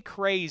makes me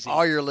crazy.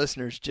 All your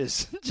listeners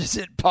just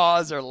hit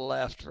pause or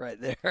left right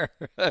there.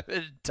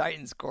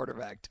 Titans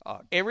quarterback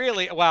talk. It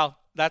really. Well,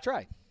 that's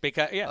right.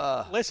 Because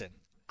listen,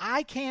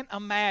 I can't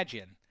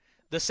imagine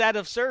the set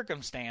of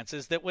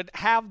circumstances that would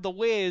have the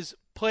Wiz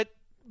put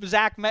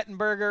Zach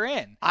Mettenberger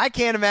in. I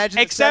can't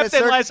imagine except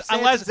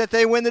unless that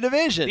they win the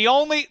division. The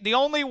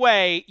only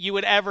way you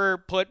would ever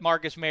put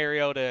Marcus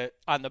Mariota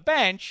on the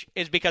bench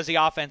is because the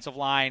offensive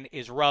line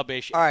is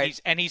rubbish. All right.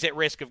 and he's at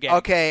risk of getting.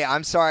 Okay,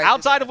 I'm sorry.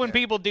 Outside of when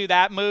people do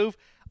that move,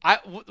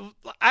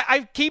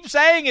 I keep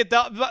saying it.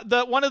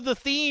 The one of the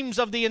themes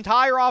of the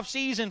entire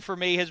offseason for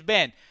me has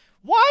been,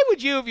 why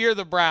would you, if you're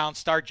the Browns,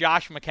 start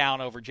Josh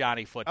McCown over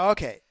Johnny Football?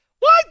 Okay.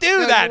 Why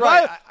do that?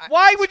 Right.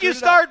 Why would you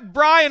start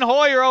Brian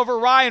Hoyer over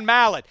Ryan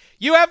Mallett?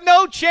 You have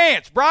no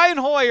chance. Brian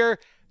Hoyer,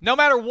 no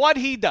matter what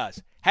he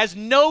does, has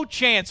no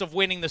chance of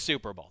winning the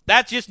Super Bowl.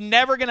 That's just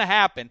never going to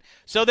happen.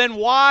 So then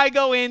why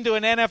go into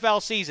an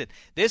NFL season?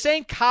 This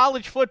ain't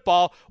college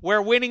football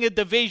where winning a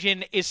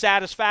division is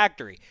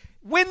satisfactory.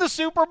 Win the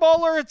Super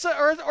Bowl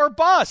or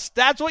bust.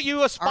 That's what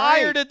you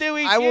aspire to do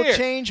each year. I will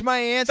change my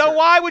answer. So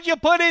why would you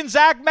put in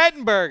Zach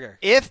Mettenberger?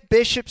 If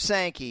Bishop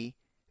Sankey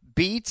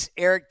beats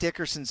Eric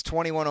Dickerson's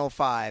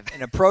 2105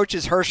 and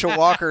approaches Herschel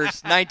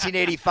Walker's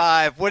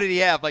 1985, what did he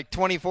have, like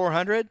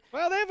 2,400?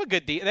 Well, they have a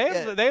good they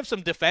have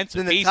some defensive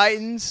Then the pieces.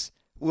 Titans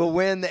will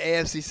win the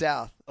AFC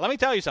South. Let me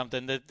tell you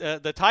something.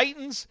 The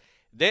Titans,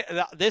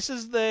 this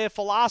is the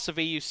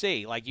philosophy you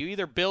see. Like, you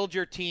either build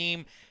your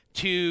team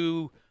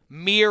to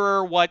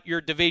mirror what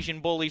your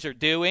division bullies are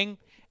doing.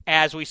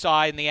 As we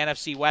saw in the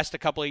NFC West a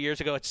couple of years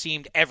ago, it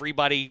seemed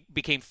everybody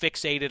became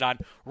fixated on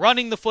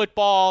running the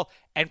football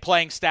and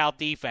playing stout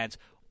defense.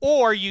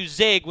 Or you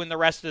zig when the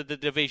rest of the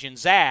division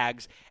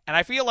zags. And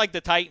I feel like the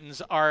Titans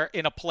are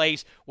in a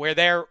place where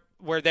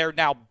they're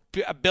now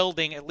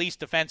building, at least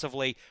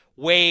defensively,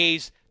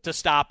 ways to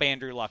stop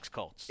Andrew Luck's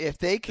Colts. If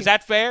they can, is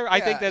that fair?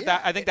 I think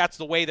I think that's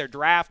the way they're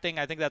drafting.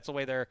 I think that's the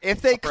way they're. If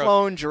they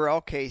clone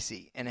Jarrell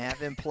Casey and have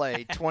him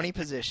play 20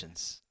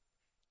 positions,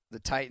 the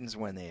Titans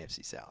win the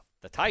AFC South.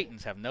 The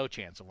Titans have no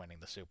chance of winning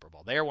the Super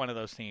Bowl. They're one of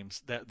those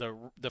teams,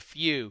 the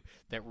few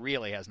that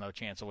really has no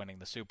chance of winning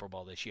the Super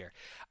Bowl this year.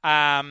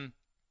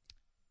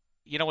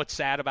 You know what's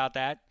sad about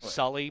that? What?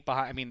 Sully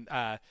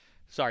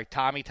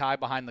Tommy Ty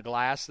behind the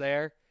glass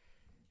there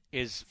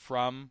is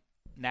from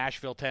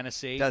Nashville,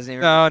 Tennessee. Doesn't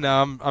even.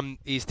 No, I'm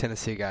East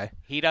Tennessee guy.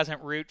 He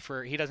doesn't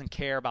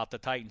care about the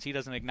Titans. He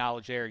doesn't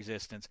acknowledge their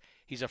existence.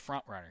 He's a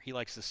front runner. He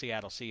likes the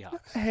Seattle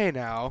Seahawks. Hey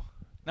now.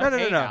 No.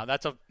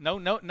 That's a no.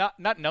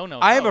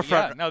 I am a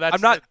front. No, that's I'm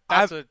not.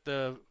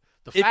 The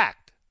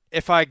fact.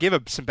 If I give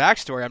some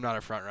backstory, I'm not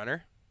a front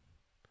runner.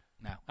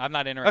 No, I'm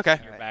not interested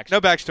in your backstory.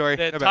 No backstory.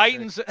 The no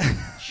Titans.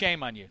 Backstory.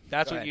 Shame on you.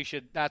 That's what you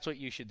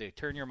should do.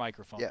 Turn your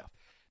microphone off.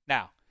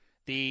 Now,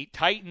 The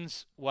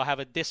Titans will have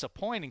a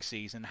disappointing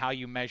season. How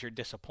you measure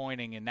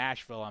disappointing in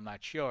Nashville, I'm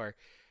not sure.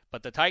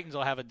 But the Titans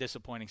will have a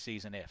disappointing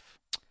season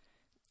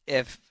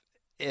if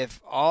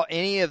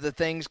any of the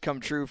things come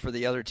true for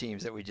the other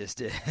teams that we just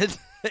did,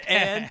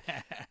 and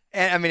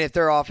I mean if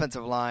their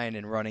offensive line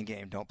and running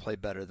game don't play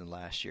better than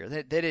last year,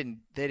 they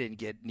didn't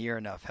get near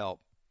enough help.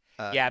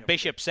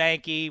 Bishop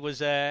Sankey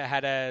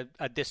had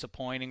a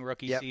disappointing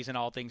rookie season.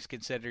 All things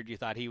considered, you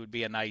thought he would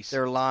be a nice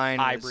their line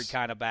hybrid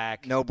kind of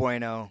back. No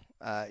bueno.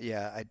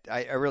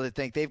 I really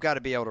think they've got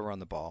to be able to run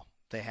the ball.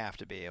 They have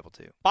to be able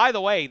to. By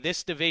the way,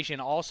 this division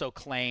also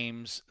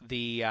claims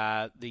the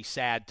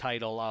sad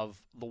title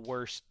of the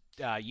worst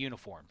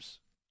uniforms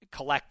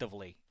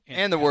collectively.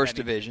 And the worst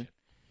division.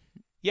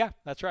 Yeah,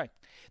 that's right.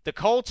 The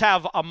Colts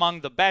have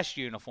among the best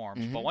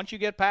uniforms, but once you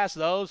get past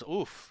those,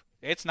 oof,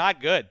 it's not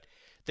good.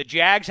 The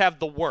Jags have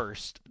the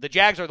worst. The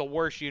Jags are the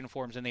worst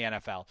uniforms in the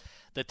NFL.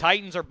 The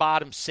Titans are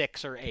bottom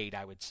 6 or 8,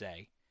 I would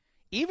say.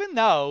 Even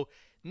though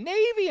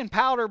navy and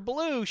powder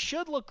blue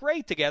should look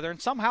great together,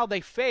 and somehow they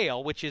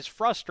fail, which is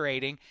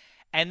frustrating.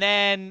 And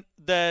then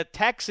the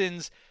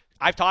Texans,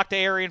 I've talked to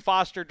Arian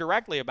Foster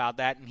directly about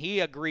that, and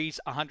he agrees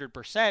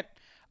 100%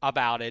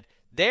 about it.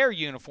 Their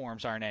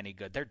uniforms aren't any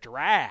good. They're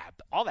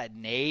drab. All that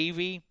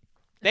navy.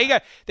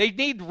 They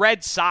need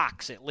red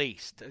socks at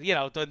least. You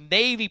know, the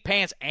navy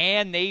pants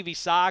and navy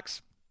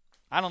socks.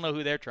 I don't know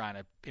who they're trying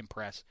to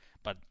impress,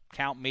 but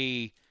count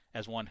me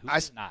as one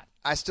who's not.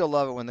 I still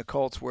love it when the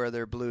Colts wear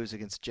their blues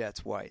against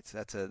Jets whites.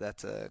 That's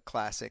a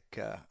classic.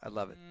 I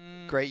love it.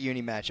 Great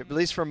uni matchup, at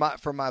least for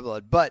my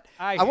blood. But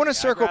I want to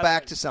circle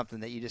back to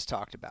something that you just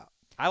talked about.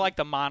 I like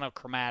the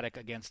monochromatic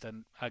against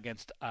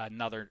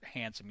another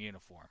handsome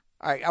uniform.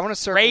 All right, I want to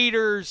circle.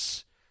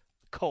 Raiders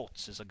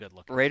Colts is a good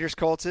look. Raiders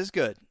Colts is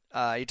good.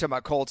 You talking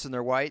about Colts in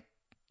their white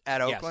at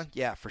Oakland?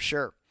 Yes. Yeah, for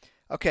sure.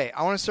 Okay,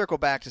 I want to circle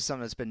back to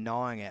something that's been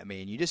gnawing at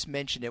me, and you just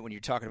mentioned it when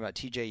you're talking about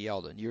T.J.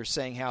 Yeldon. You were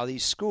saying how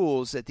these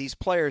schools, that these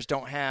players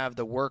don't have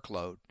the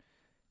workload,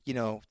 you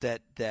know,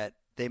 that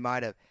they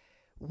might have.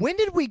 When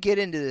did we get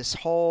into this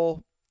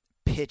whole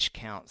pitch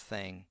count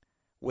thing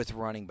with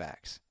running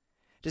backs?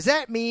 Does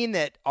that mean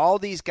that all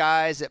these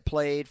guys that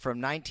played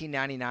from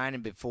 1999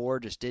 and before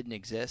just didn't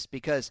exist?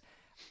 Because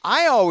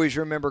I always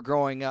remember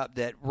growing up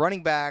that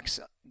running backs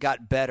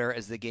got better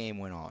as the game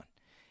went on.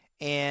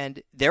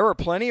 And there were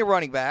plenty of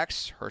running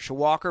backs, Herschel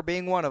Walker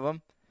being one of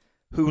them,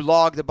 who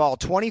logged the ball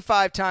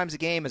 25 times a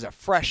game as a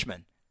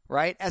freshman,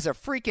 right? As a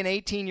freaking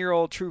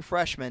 18-year-old true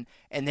freshman,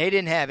 and they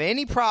didn't have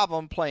any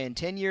problem playing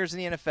 10 years in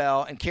the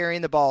NFL and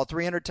carrying the ball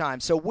 300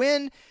 times. So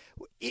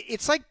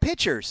it's like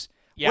pitchers.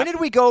 Yep. When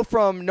did we go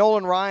from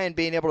Nolan Ryan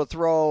being able to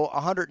throw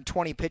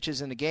 120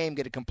 pitches in a game,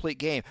 get a complete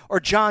game, or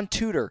John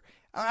Tudor?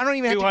 I don't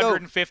even have to go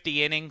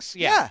 250 innings.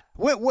 Yeah.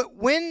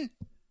 When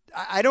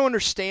I don't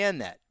understand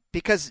that.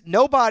 Because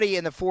nobody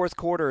in the fourth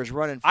quarter is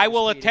running. I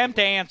will attempt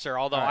to answer,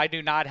 although I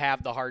do not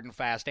have the hard and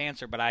fast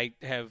answer, but I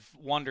have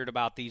wondered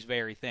about these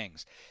very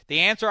things.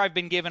 The answer I've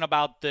been given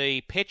about the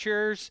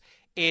pitchers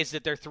is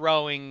that they're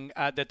throwing,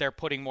 that they're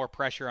putting more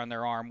pressure on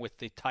their arm with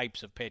the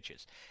types of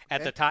pitches.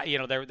 At the time,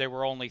 they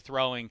were only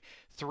throwing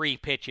 3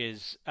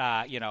 pitches,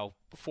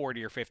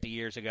 40 or 50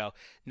 years ago.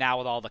 Now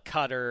with all the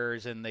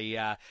cutters and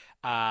the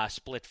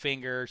split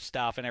finger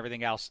stuff and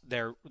everything else,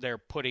 they're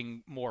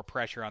putting more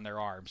pressure on their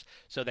arms,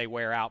 so they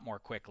wear out more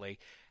quickly.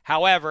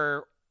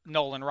 However,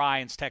 Nolan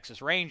Ryan's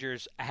Texas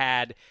Rangers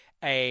had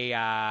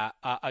a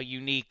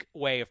unique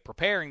way of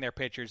preparing their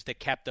pitchers that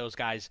kept those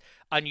guys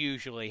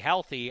unusually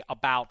healthy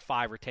about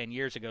 5 or 10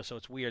 years ago. So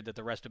it's weird that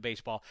the rest of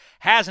baseball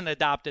hasn't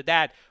adopted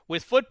that.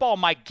 With football,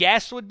 my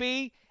guess would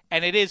be,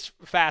 and it is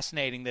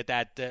fascinating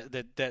that's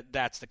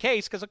the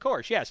case, because, of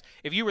course, yes,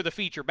 if you were the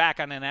feature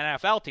back on an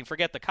NFL team,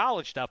 forget the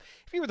college stuff.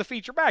 If you were the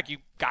feature back, you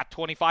got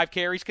 25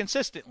 carries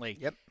consistently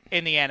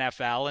in the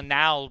NFL, and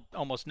now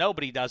almost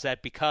nobody does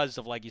that because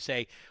of, like you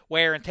say,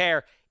 wear and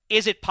tear.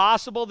 Is it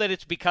possible that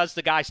it's because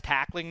the guys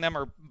tackling them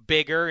are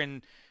bigger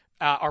and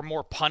are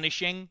more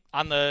punishing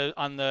on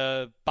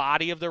the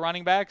body of the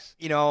running backs?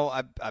 You know,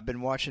 I've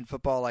been watching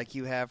football like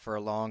you have for a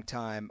long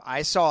time.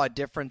 I saw a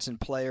difference in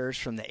players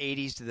from the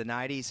 80s to the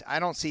 90s. I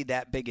don't see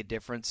that big a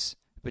difference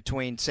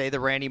between, say, the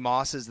Randy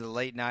Mosses of the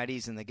late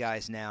 90s and the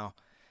guys now.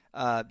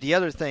 The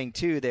other thing,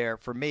 too, there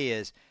for me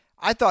is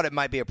I thought it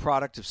might be a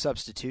product of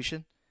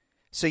substitution.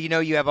 So,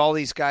 you have all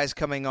these guys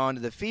coming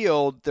onto the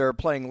field, they're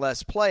playing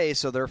less play,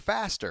 so they're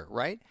faster,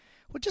 right?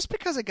 Well, just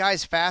because a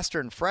guy's faster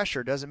and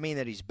fresher doesn't mean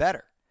that he's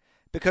better.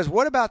 Because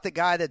what about the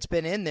guy that's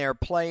been in there,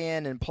 play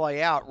in and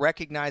play out,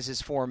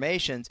 recognizes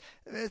formations?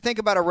 Think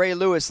about a Ray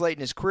Lewis late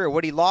in his career.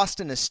 What he lost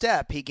in a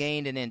step, he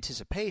gained in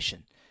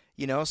anticipation.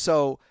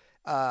 So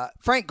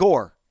Frank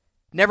Gore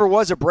never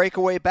was a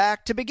breakaway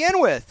back to begin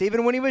with.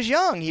 Even when he was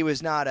young, he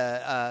was not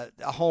a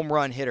home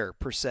run hitter,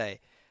 per se.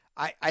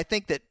 I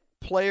think that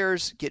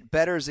players get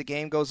better as the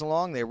game goes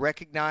along. They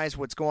recognize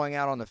what's going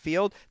out on the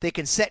field. They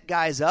can set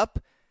guys up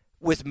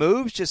with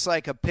moves, just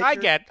like a pitcher.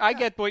 I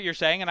get what you're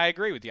saying, and I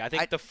agree with you. I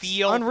think the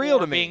feel unreal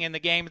for to me. being in the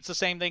game, it's the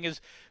same thing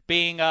as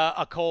being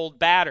a cold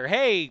batter.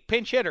 Hey,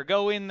 pinch hitter,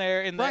 go in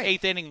there in the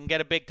eighth inning and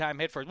get a big-time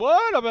hit for it.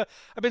 What?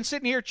 I've been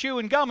sitting here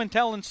chewing gum and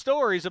telling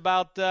stories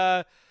about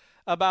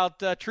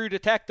True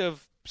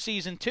Detective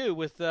Season 2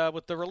 with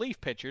the relief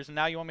pitchers, and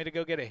now you want me to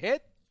go get a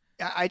hit?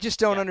 I just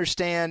don't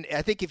understand.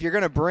 I think if you're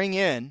going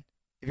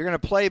to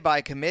play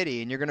by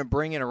committee and you're going to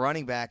bring in a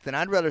running back, then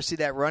I'd rather see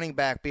that running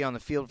back be on the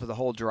field for the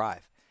whole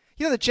drive.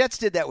 You know, the Jets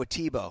did that with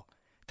Tebow.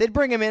 They'd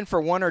bring him in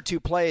for 1 or 2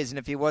 plays, and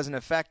if he wasn't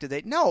effective,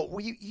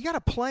 you got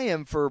to play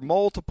him for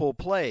multiple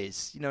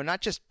plays. You know,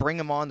 not just bring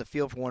him on the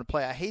field for one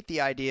play. I hate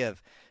the idea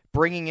of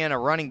bringing in a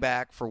running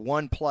back for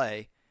one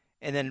play,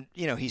 and then,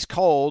 you know, he's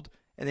cold,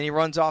 and then he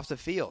runs off the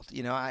field.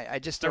 You know, I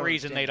just don't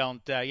understand. They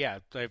don't,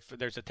 if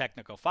there's a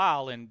technical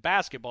foul in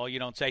basketball, you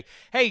don't say,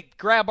 hey,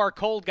 grab our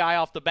cold guy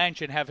off the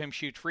bench and have him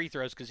shoot free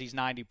throws because he's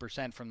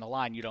 90% from the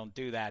line. You don't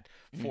do that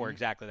for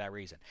exactly that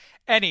reason.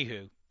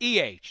 Anywho,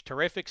 EH,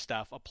 terrific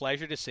stuff. A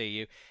pleasure to see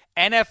you.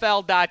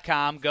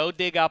 NFL.com, go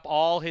dig up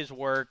all his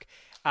work,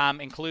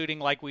 including,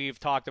 like we've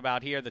talked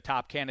about here, the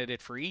top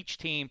candidate for each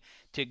team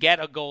to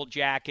get a gold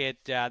jacket.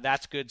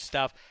 That's good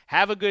stuff.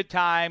 Have a good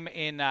time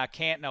in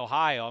Canton,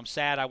 Ohio. I'm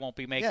sad I won't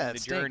be making the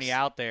journey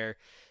out there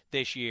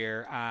this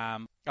year.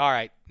 All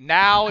right.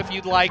 Now, if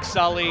you'd like,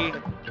 Sully, you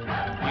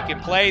can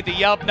play the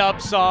Yub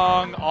Nub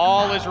song,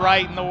 All Is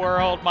Right in the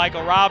World.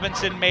 Michael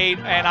Robinson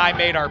and I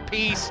made our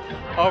piece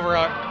over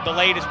the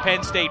latest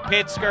Penn State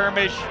Pitt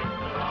skirmish.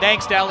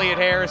 Thanks to Elliot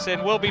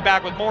Harrison. We'll be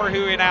back with more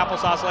Huey and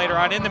Applesauce later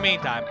on. In the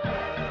meantime,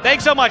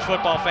 thanks so much,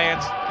 football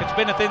fans. It's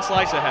been a thin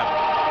slice of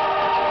heaven.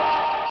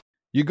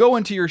 You go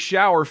into your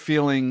shower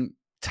feeling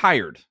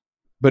tired,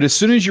 but as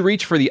soon as you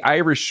reach for the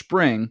Irish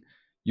Spring,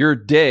 your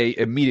day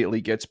immediately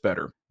gets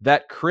better.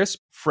 That crisp,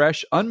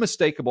 fresh,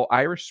 unmistakable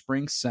Irish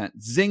Spring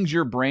scent zings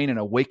your brain and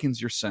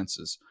awakens your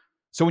senses.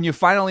 So when you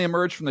finally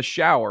emerge from the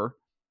shower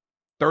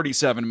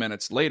 37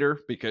 minutes later,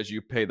 because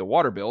you pay the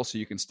water bill so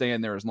you can stay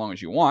in there as long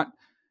as you want,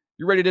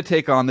 you're ready to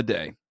take on the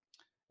day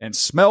and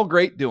smell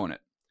great doing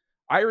it.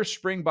 Irish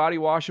Spring Body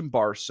Wash and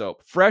Bar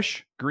Soap.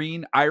 Fresh,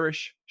 green,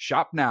 Irish.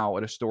 Shop now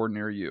at a store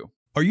near you.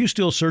 Are you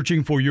still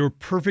searching for your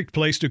perfect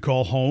place to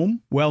call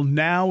home? Well,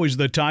 now is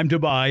the time to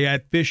buy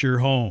at Fisher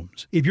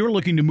Homes. If you're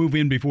looking to move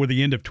in before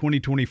the end of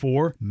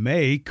 2024,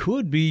 May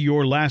could be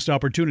your last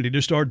opportunity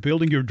to start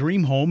building your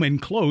dream home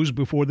and close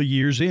before the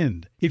year's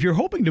end. If you're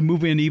hoping to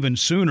move in even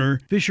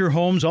sooner, Fisher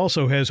Homes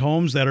also has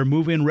homes that are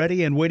move-in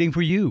ready and waiting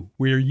for you,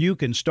 where you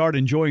can start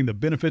enjoying the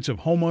benefits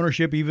of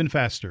homeownership even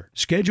faster.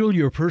 Schedule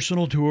your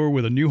personal tour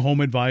with a new home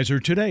advisor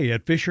today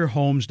at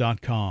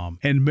FisherHomes.com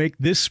and make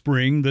this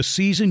spring the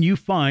season you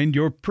find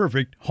your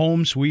perfect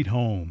home sweet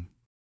home.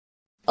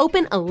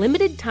 Open a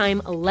limited-time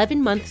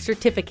 11-month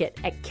certificate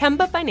at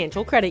Kemba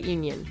Financial Credit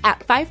Union. At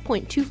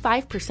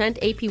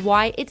 5.25%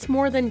 APY, it's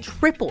more than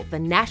triple the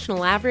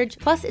national average,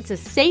 plus it's a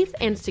safe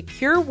and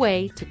secure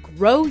way to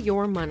grow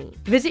your money.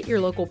 Visit your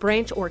local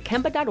branch or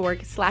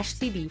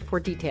kemba.org/CD for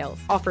details.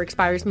 Offer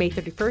expires May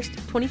 31st,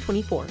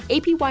 2024.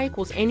 APY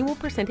equals annual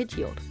percentage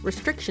yield.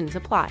 Restrictions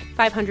apply.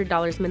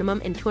 $500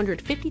 minimum and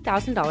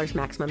 $250,000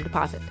 maximum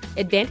deposit.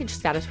 Advantage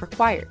status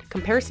required.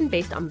 Comparison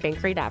based on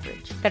bank rate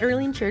average.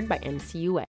 Federally insured by NCUA.